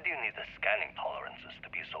 Why do you need the scanning tolerances to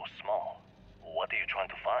be so small? What are you trying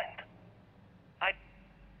to find? I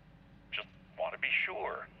just want to be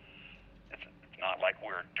sure. It's not like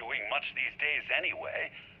we're doing much these days anyway.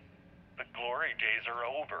 The glory days are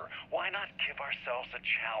over. Why not give ourselves a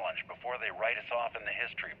challenge before they write us off in the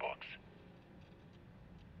history books?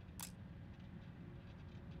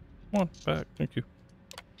 Come on, back. Thank you.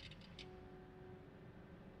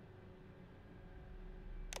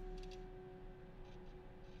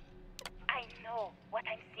 I know what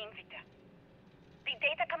I'm seeing, Victor. The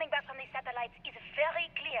data coming back from the satellites is very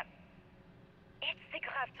clear. It's the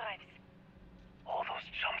grav drives. All those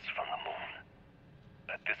jumps from the moon.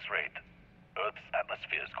 At this rate, Earth's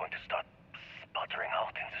atmosphere is going to start sputtering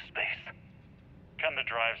out into space. Can the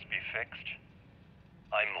drives be fixed?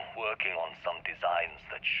 I'm working on some designs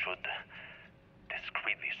that should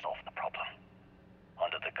discreetly solve the problem,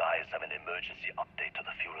 under the guise of an emergency update to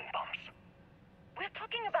the fueling pumps. We're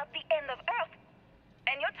talking about the end of Earth,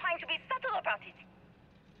 and you're trying to be subtle about it.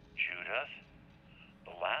 Judith,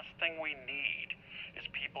 the last thing we need is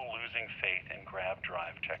people losing faith in grav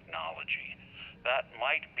drive technology. That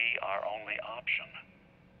might be our only option.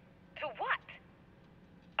 To what?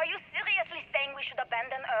 Are you seriously saying we should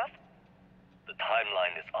abandon Earth? The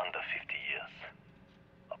timeline is under 50 years.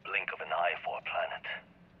 A blink of an eye for a planet,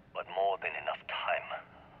 but more than enough time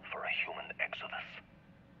for a human exodus.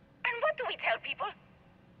 And what do we tell people?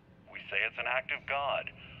 We say it's an act of God,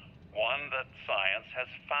 one that science has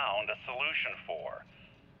found a solution for.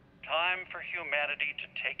 Time for humanity to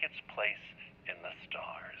take its place in the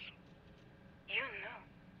stars. You knew,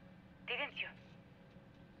 didn't you?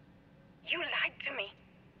 You lied to me.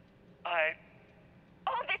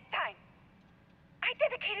 All this time, I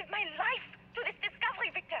dedicated my life to this discovery,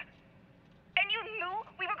 Victor. And you knew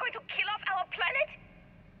we were going to kill off our planet?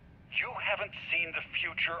 You haven't seen the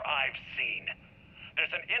future I've seen.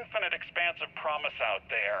 There's an infinite expanse of promise out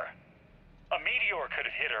there. A meteor could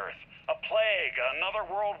have hit Earth. A plague, another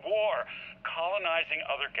world war. Colonizing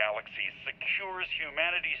other galaxies secures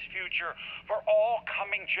humanity's future for all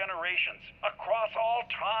coming generations, across all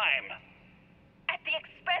time. At the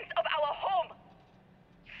expense of our home.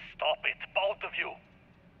 Stop it, both of you.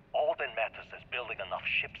 All that matters is building enough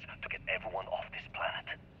ships to get everyone off this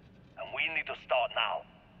planet. And we need to start now.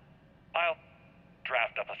 I'll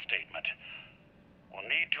draft up a statement. We'll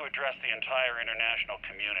need to address the entire international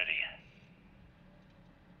community.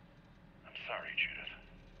 I'm sorry, Judith.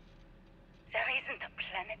 There isn't a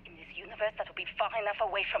planet in this universe that will be far enough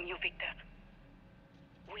away from you, Victor.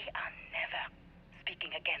 We are never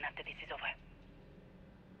speaking again after this is over.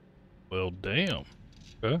 Well, damn.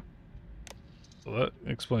 Okay. So that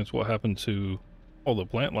explains what happened to all the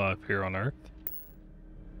plant life here on Earth.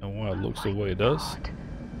 And why it looks the way it does.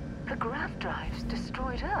 The grav drives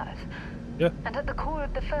destroyed Earth. Yeah. And at the core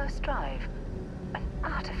of the first drive, an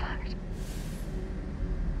artifact.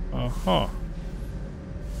 Uh-huh.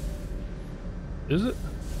 Is it?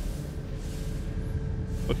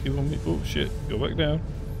 What you want me? Oh shit! Go back down.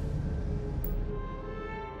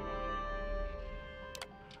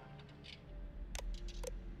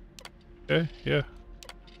 Okay. Yeah.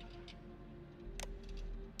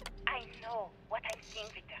 I know what I'm seeing,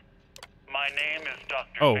 Victor. My name is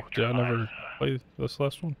Dr. Oh, Victor did I never Isa. play this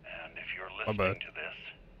last one? And if you're My bad. listening to this,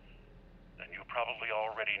 then you probably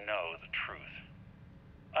already know the truth.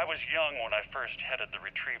 I was young when I first headed the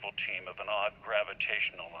retrieval team of an odd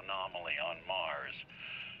gravitational anomaly on Mars.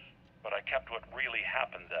 But I kept what really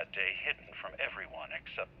happened that day hidden from everyone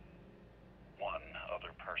except one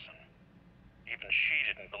other person. Even she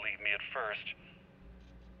didn't believe me at first.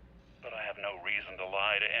 But I have no reason to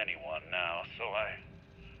lie to anyone now, so I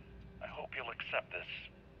hope you'll accept this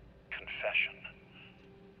confession,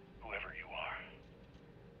 whoever you are.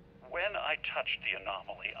 When I touched the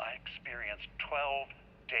anomaly, I experienced 12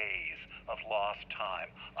 days of lost time.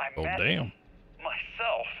 I met damn.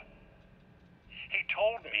 myself. He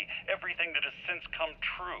told me everything that has since come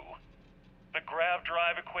true. The grav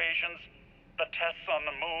drive equations, the tests on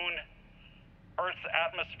the moon, Earth's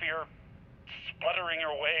atmosphere sputtering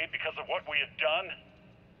away because of what we had done.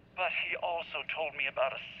 But he also told me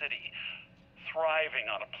about a city thriving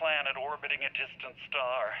on a planet orbiting a distant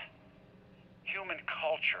star. Human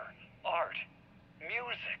culture, art,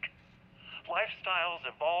 music. Lifestyles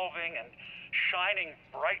evolving and shining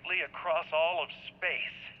brightly across all of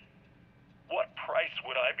space. What price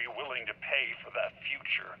would I be willing to pay for that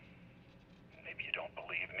future? Maybe you don't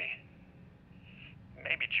believe me.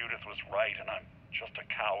 Maybe Judith was right and I'm just a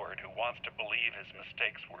coward who wants to believe his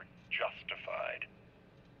mistakes were justified.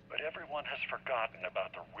 But everyone has forgotten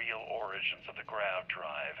about the real origins of the grav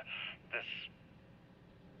drive, this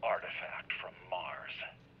artifact from Mars.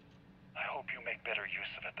 I hope you make better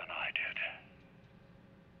use of it than I did.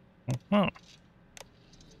 Huh.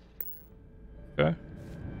 Okay.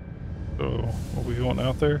 So, are we going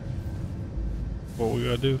out there? What we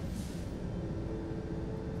gotta do?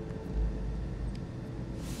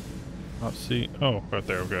 Not see. Oh, right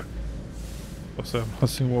there. Okay. What's that?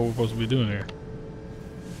 Let's see what we're supposed to be doing here.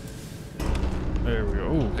 There we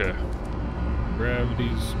go. Ooh, okay.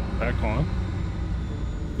 Gravity's back on.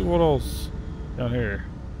 See what else down here.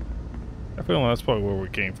 I feel like that's probably where we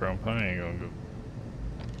came from. I ain't gonna go.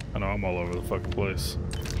 I know I'm all over the fucking place.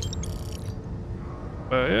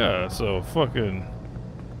 But yeah, so fucking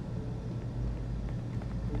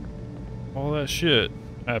all that shit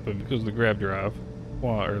happened because of the grav drive.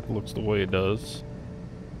 Why Earth looks the way it does.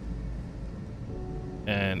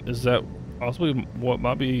 And is that possibly what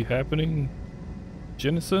might be happening?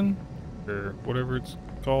 Jennison? Or whatever it's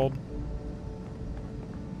called.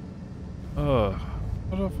 How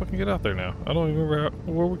do I fucking get out there now? I don't even remember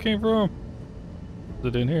where we came from. Is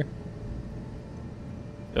it in here?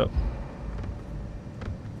 Yep.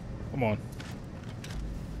 Come on.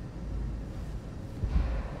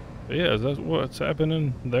 But yeah, is that what's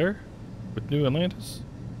happening there? With New Atlantis?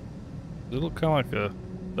 Does it look kind of like a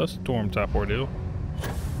dust storm type ordeal?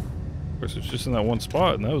 Of course, it's just in that one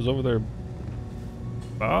spot, and that was over there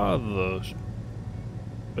by the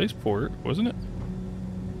spaceport, wasn't it?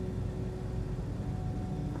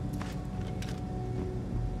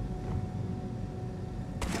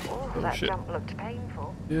 Oh, that jump looked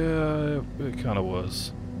painful. Yeah, it kind of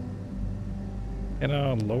was. Can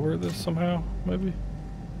I lower this somehow, maybe?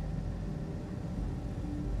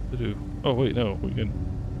 To do. Oh wait, no, we can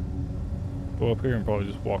go up here and probably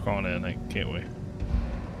just walk on in, can't we? I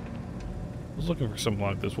was looking for something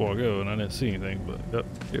like this a while ago and I didn't see anything, but yep,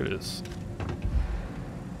 here it is.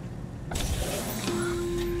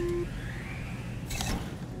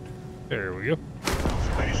 There we go.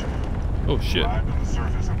 Constellation. Oh shit. Arrived on the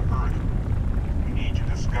surface of Earth. We need to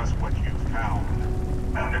discuss what you found.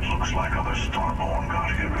 And it looks like other Starborn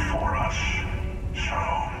got here before us. So,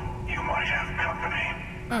 you might have company.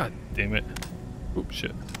 God damn it. Oops,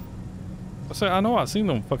 shit. I know I seen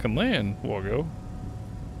them fucking land a while ago.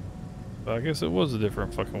 But I guess it was the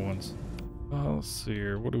different fucking ones. Let's see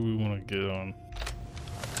here. What do we want to get on?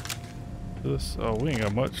 This? Oh, we ain't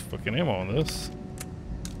got much fucking ammo on this.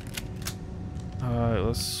 Alright,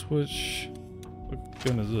 let's switch. What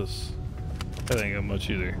gun is this? That ain't got much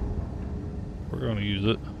either. We're gonna use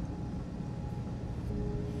it.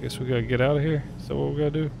 Guess we gotta get out of here. Is that what we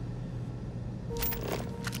gotta do?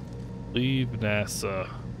 Leave NASA.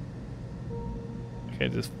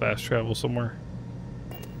 Can't just fast travel somewhere.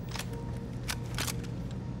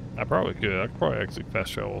 I probably could. I could probably actually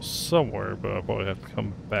fast travel somewhere, but I'll probably have to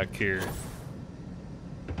come back here.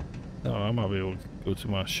 No, I might be able to go to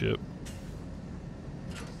my ship.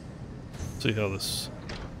 See how this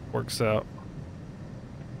works out.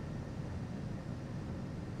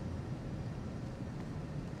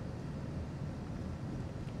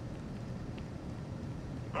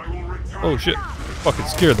 Oh shit, fucking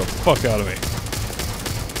scared the fuck out of me.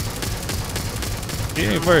 He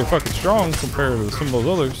ain't very fucking strong compared to some of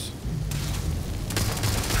those others.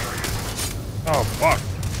 Oh fuck.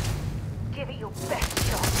 Give it your best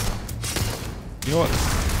shot. You know what?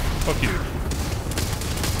 Fuck you.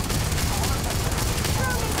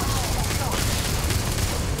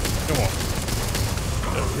 Come on.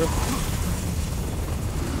 There we go.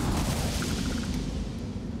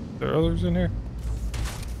 There are others in here?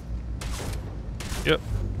 Yep.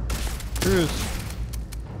 There is.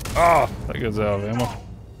 Ah, that gets out of ammo.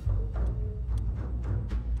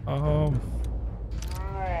 Oh,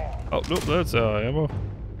 nope, that's out of ammo.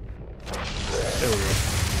 There we go.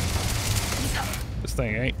 This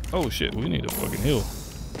thing ain't. Oh shit, we need to fucking heal.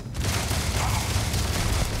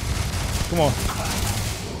 Come on.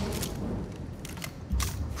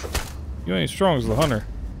 You ain't strong as the hunter.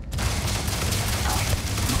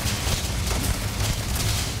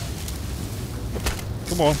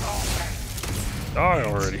 Come on. Die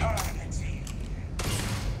already.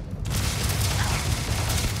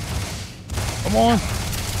 Come on.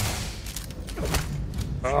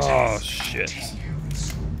 Oh, shit.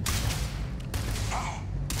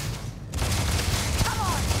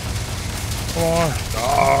 Come on.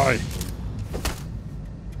 Die.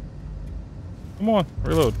 Come on.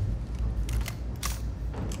 Reload.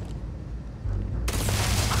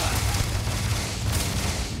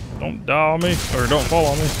 Don't die on me. Or don't fall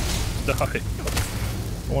on me. Die.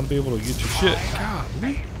 I want to be able to get your shit. God,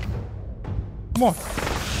 man. Come on.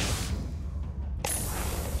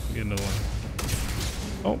 Get another one.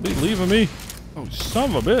 Don't be leaving me. Oh,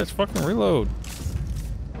 son of a bitch. Fucking reload.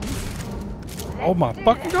 Oh my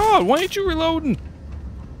fucking god. Why ain't you reloading?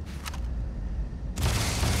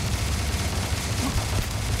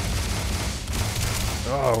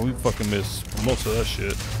 Oh, we fucking missed most of that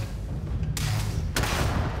shit.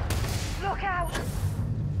 Look out!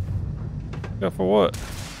 Yeah, for what?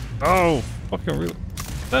 Oh, fucking reload.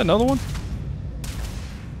 Is that another one?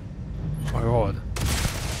 Oh my god.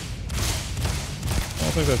 I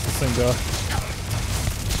don't think that's the same guy.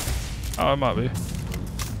 Oh, it might be.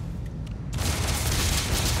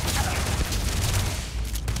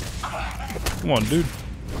 Come on, dude.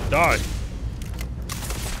 Die.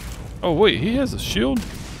 Oh, wait, he has a shield? This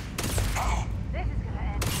is gonna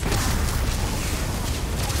end.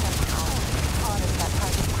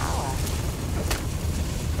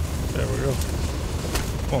 There we go.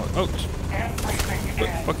 Come on. Oh,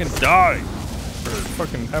 fucking die. For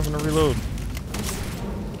fucking having to reload.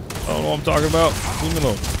 I don't know what I'm talking about. Leave me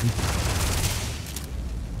alone.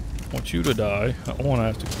 I want you to die. I don't want to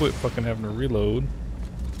have to quit fucking having to reload.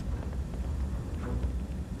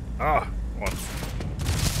 Ah, come on.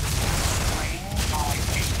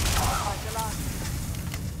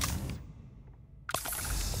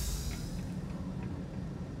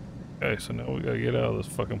 Okay, so now we gotta get out of this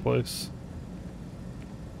fucking place.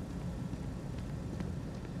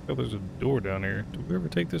 Oh, there's a door down here. Did we ever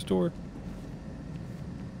take this door?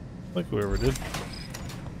 I think we ever did.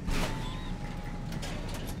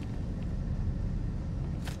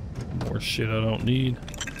 More shit I don't need.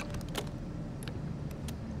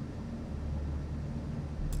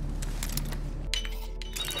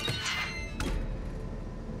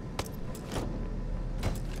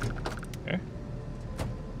 Okay.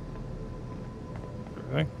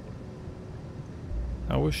 Everything.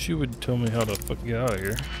 I wish you would tell me how to fucking get out of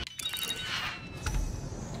here.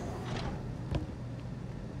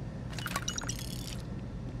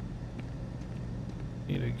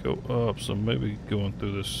 Need to go up, so maybe going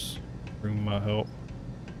through this room might help.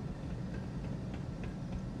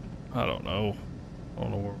 I don't know. I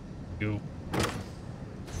don't know where to go.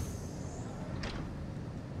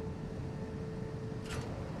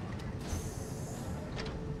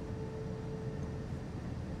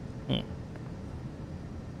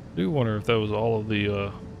 I do wonder if that was all of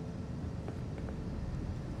the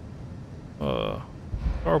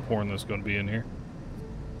starborn that's going to be in here.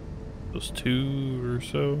 Those 2 or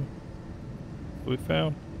so we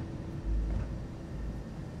found.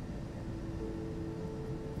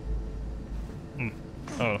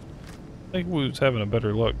 Oh, I think we was having a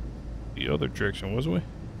better luck the other direction, wasn't we?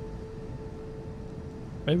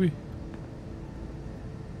 Maybe.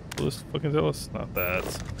 Will this fucking tell us? Not that.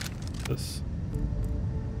 This.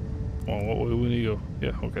 Come on, what way we need to go?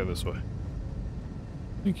 Yeah, okay, this way.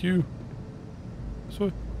 Thank you. This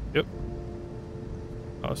way? Yep.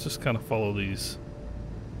 Let's just kind of follow these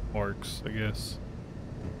marks, I guess.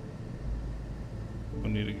 We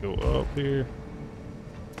need to go up here.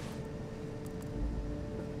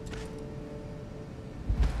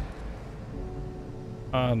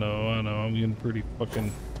 I know, I'm getting pretty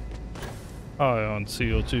fucking high on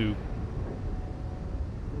CO2.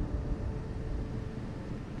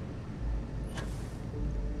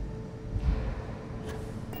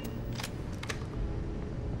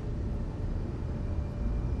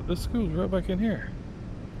 This goes right back in here.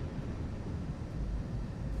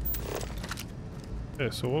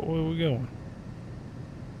 Okay, so what way are we going?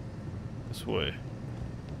 This way.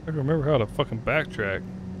 I can remember how to fucking backtrack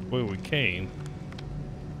the way we came.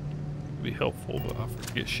 It'd be helpful, but I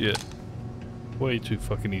forget shit way too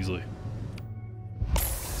fucking easily.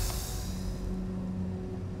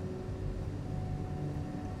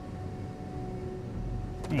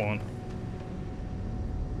 Come on.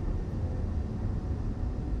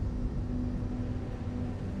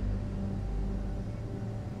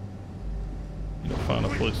 Find a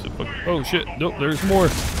place to fuck. Oh shit! Nope, there's more.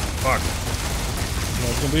 Fuck.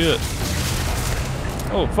 That's gonna be it.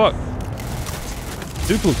 Oh fuck.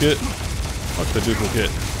 Duplicate. Fuck the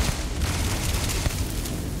duplicate.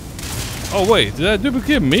 Oh wait, did that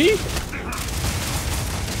duplicate me?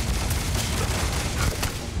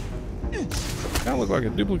 Kinda look like a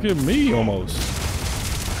duplicate of me almost.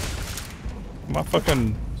 My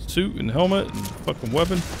fucking suit and helmet and fucking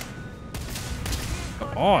weapon.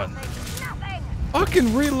 Come on.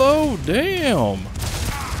 Fucking reload, damn.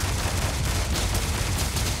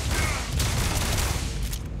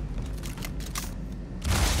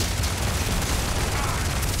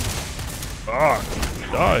 Ah,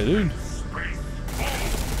 die, dude.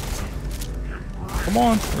 Come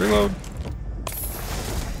on, reload.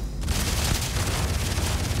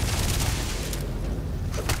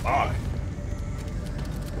 Ah.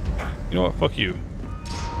 You know what? Fuck you.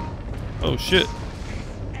 Oh shit.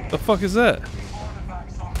 The fuck is that?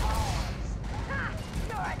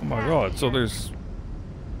 Oh my god, so there's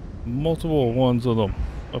multiple ones of them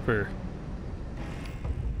up here.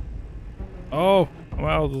 Oh, I'm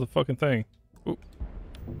out of the fucking thing. Oop.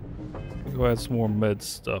 Let's go add some more med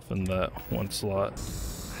stuff in that one slot.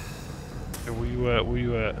 Hey, where you at? Where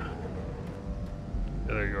you at? Yeah,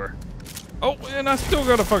 there you are. Oh, and I still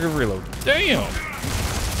got to fucking reload. Damn!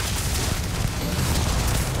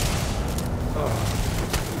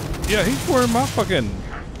 Yeah, he's wearing my fucking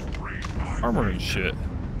armor and shit.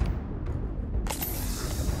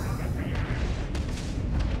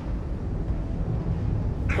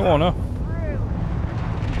 Come on now.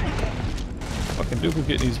 Fucking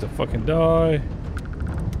duplicate needs to fucking die.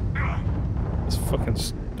 This fucking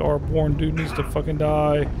Starborn dude needs to fucking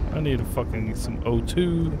die. I need to fucking get some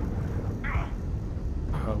O2.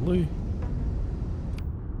 Golly.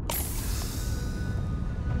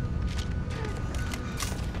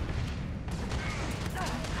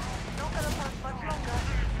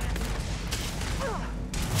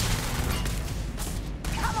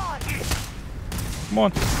 Come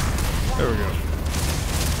on. There we go.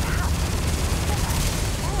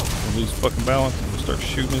 We'll lose fucking balance and we'll start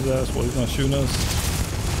shooting his ass while he's not shooting us.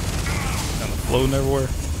 Kind of floating everywhere.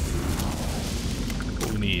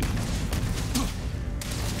 What we need.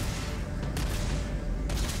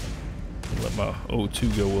 Let my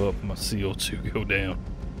O2 go up, my CO2 go down.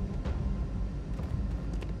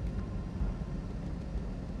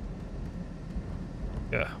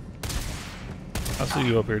 Yeah. I see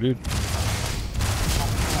you up here, dude.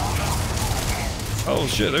 Oh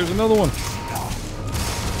shit, there's another one.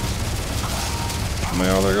 How many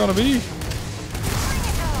are there gonna be?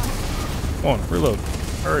 Come on, reload.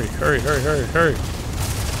 Hurry, hurry, hurry, hurry, hurry.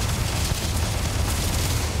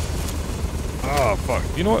 Oh fuck.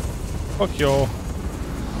 You know what? Fuck y'all.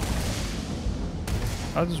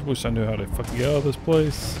 I just wish I knew how to fucking get out of this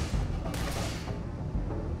place.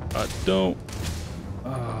 I don't.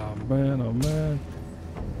 Oh man, oh man.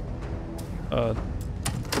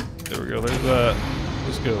 There we go, there's that.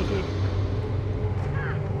 Let's go, dude.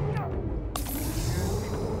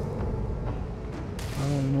 I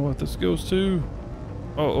don't even know what this goes to.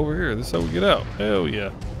 Oh, over here. This is how we get out. Hell yeah.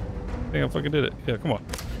 I think I fucking did it. Yeah, come on.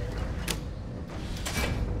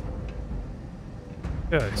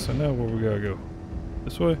 Okay, so now where we gotta go?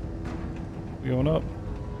 This way? We going up?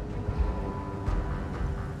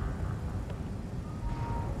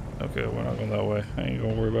 Okay, we're not going that way. I ain't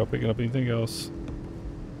gonna worry about picking up anything else.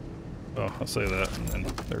 Oh, I'll say that, and then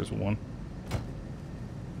there's one.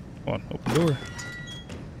 Come on, open the door.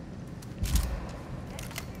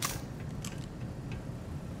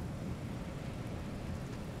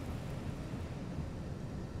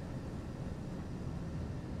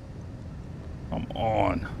 Come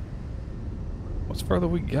on. What's further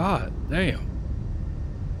we got? Damn.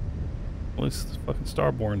 At least this fucking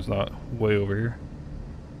Starborn's not way over here.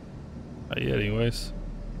 Not yet, anyways.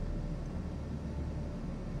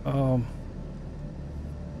 I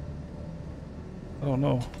don't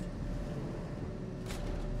know.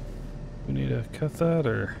 We need to cut that,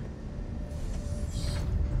 or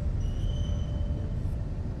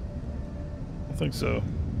I don't think so.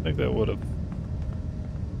 I think that would have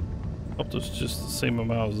helped us just the same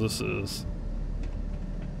amount as this is.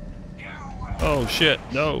 Oh shit,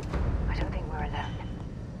 no. I don't think we're alone.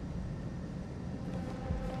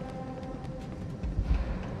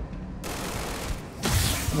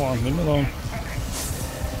 Come on, leave me alone.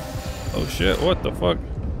 Oh shit, what the fuck?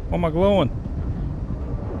 Why am I glowing?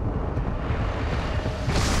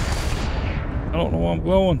 I don't know why I'm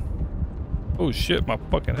glowing. Oh shit, my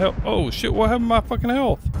fucking health. Oh shit, what happened to my fucking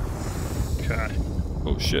health? Okay.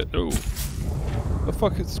 Oh shit, oh. The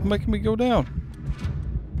fuck is making me go down?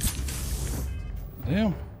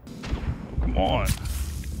 Damn. Come on.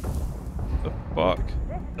 The fuck?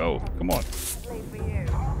 Oh, come on.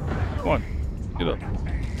 Come on. Get up.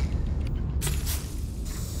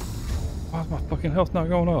 Why is my fucking health not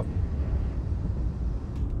going up?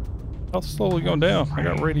 Health's slowly going down. I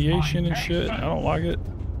got radiation and shit. I don't like it.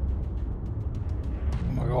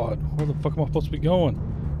 Oh my god. Where the fuck am I supposed to be going?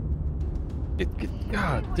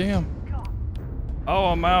 God damn. Oh,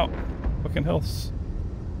 I'm out. Fucking health's.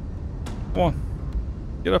 Come on.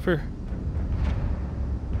 Get up here.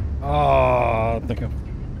 Ah, I'm thinking.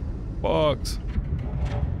 Bugs.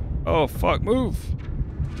 Oh, fuck, move.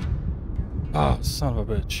 Ah, son of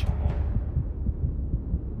a bitch.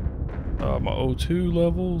 My O2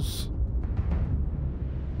 levels.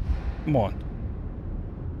 Come on.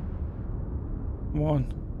 Come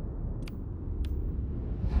on.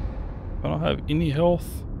 I don't have any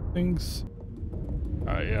health things.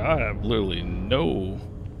 Yeah, I have literally no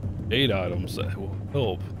aid items that will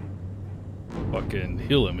help fucking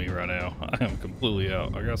healing me right now. I am completely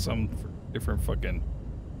out. I got some for different fucking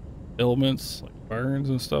elements, like burns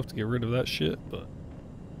and stuff to get rid of that shit, but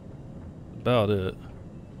about it.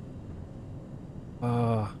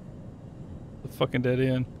 The fucking dead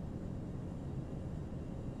end.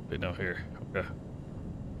 Wait, no, here. Okay.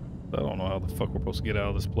 I don't know how the fuck we're supposed to get out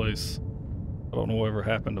of this place. I don't know whatever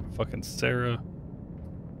happened to fucking Sarah.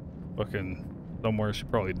 Fucking somewhere, she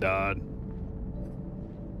probably died.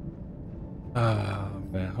 Ah,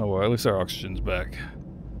 man. Oh well, at least our oxygen's back.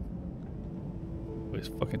 He's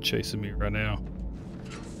fucking chasing me right now.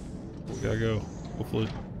 We gotta go, hopefully.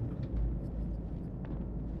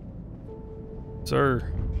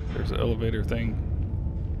 Sir, there's an elevator thing.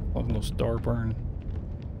 All those starborn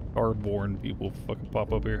people fucking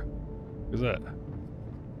pop up here. Who's that?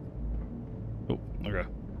 Oh, okay.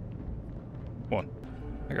 Come on.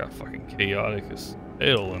 I got fucking chaotic as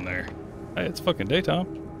hell in there. Hey, it's fucking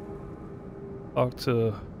daytime. Talk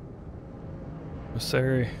to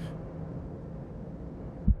Masari.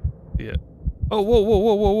 Yeah. Oh, whoa, whoa,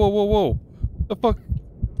 whoa, whoa, whoa, whoa, whoa. The fuck?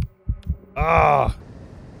 Ah.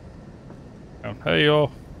 Hey,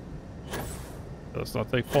 y'all. Let's not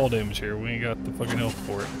take fall damage here. We ain't got the fucking health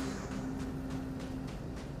for it.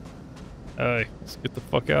 Hey, let's get the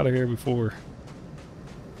fuck out of here before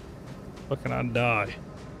fucking I die.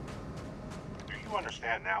 Do you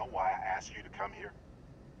understand now why I asked you to come here?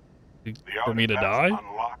 For me to die?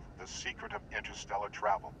 Unlocked the secret of interstellar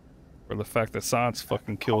travel. Or the fact that science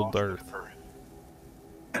fucking killed Earth.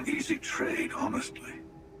 An easy trade, honestly.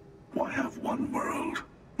 Why have one world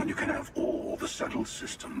when you can have all the settled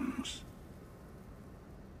systems?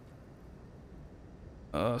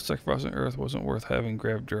 Sacrificing Earth wasn't worth having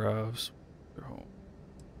grav drives. Their home.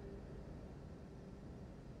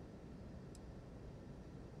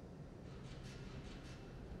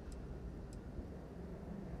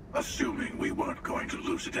 Assuming we weren't going to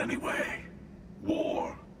lose it anyway.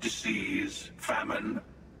 War, disease, famine,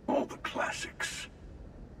 all the classics.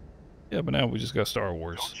 Yeah, but now we just got Star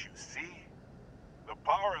Wars. Don't you see? The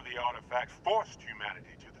power of the artifact forced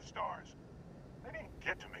humanity to the stars. They didn't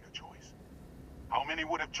get to make a choice. How many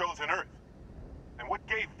would have chosen Earth? And what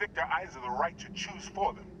gave Victor Isa the right to choose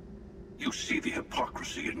for them? You see the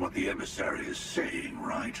hypocrisy in what the emissary is saying,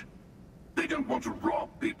 right? They don't want to rob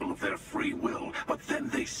people of their free will, but then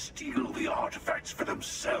they steal the artifacts for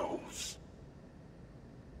themselves.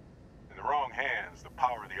 In the wrong hands, the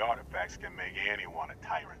power of the artifacts can make anyone a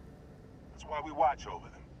tyrant. That's why we watch over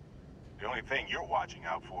them. The only thing you're watching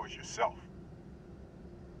out for is yourself.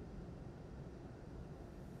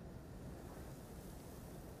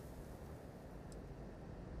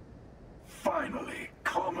 Finally,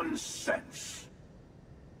 common sense.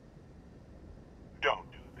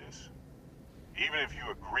 Don't do this. Even if you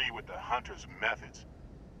agree with the hunter's methods,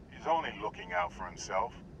 he's only looking out for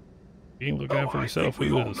himself. He ain't looking out for himself, we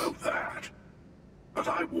who all is? know that. But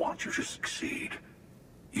I want you to succeed.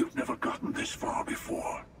 You've never gotten this far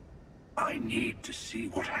before. I need to see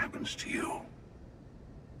what happens to you.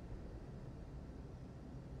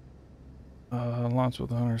 Alliance with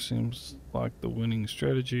the Hunter seems like the winning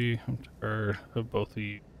strategy. I'm tired of both of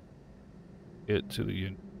you. Get to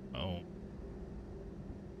the oh.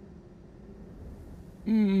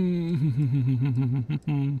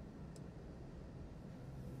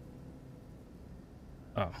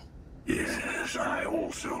 Oh. Yes, I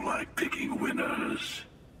also like picking winners.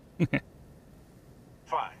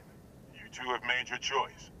 Fine. You two have made your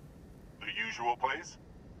choice. The usual place?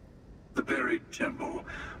 The buried temple.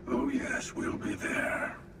 Oh yes, we'll be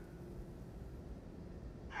there.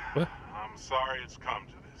 What? I'm sorry it's come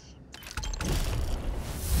to this.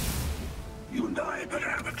 You and I better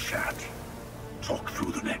have a chat. Talk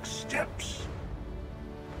through the next steps.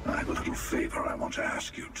 I have a little favor I want to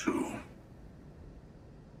ask you too.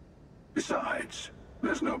 Besides,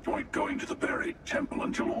 there's no point going to the buried temple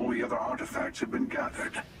until all the other artifacts have been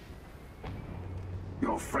gathered.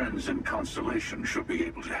 Your friends in Constellation should be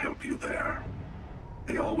able to help you there.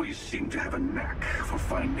 They always seem to have a knack for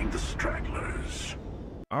finding the stragglers.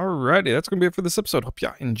 Alrighty, that's going to be it for this episode. Hope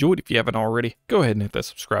y'all enjoyed. If you haven't already, go ahead and hit that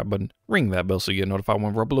subscribe button. Ring that bell so you get notified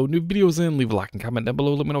whenever I upload new videos, and leave a like and comment down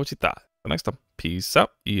below. Let me know what you thought. Till next time, peace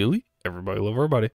out. Everybody love everybody.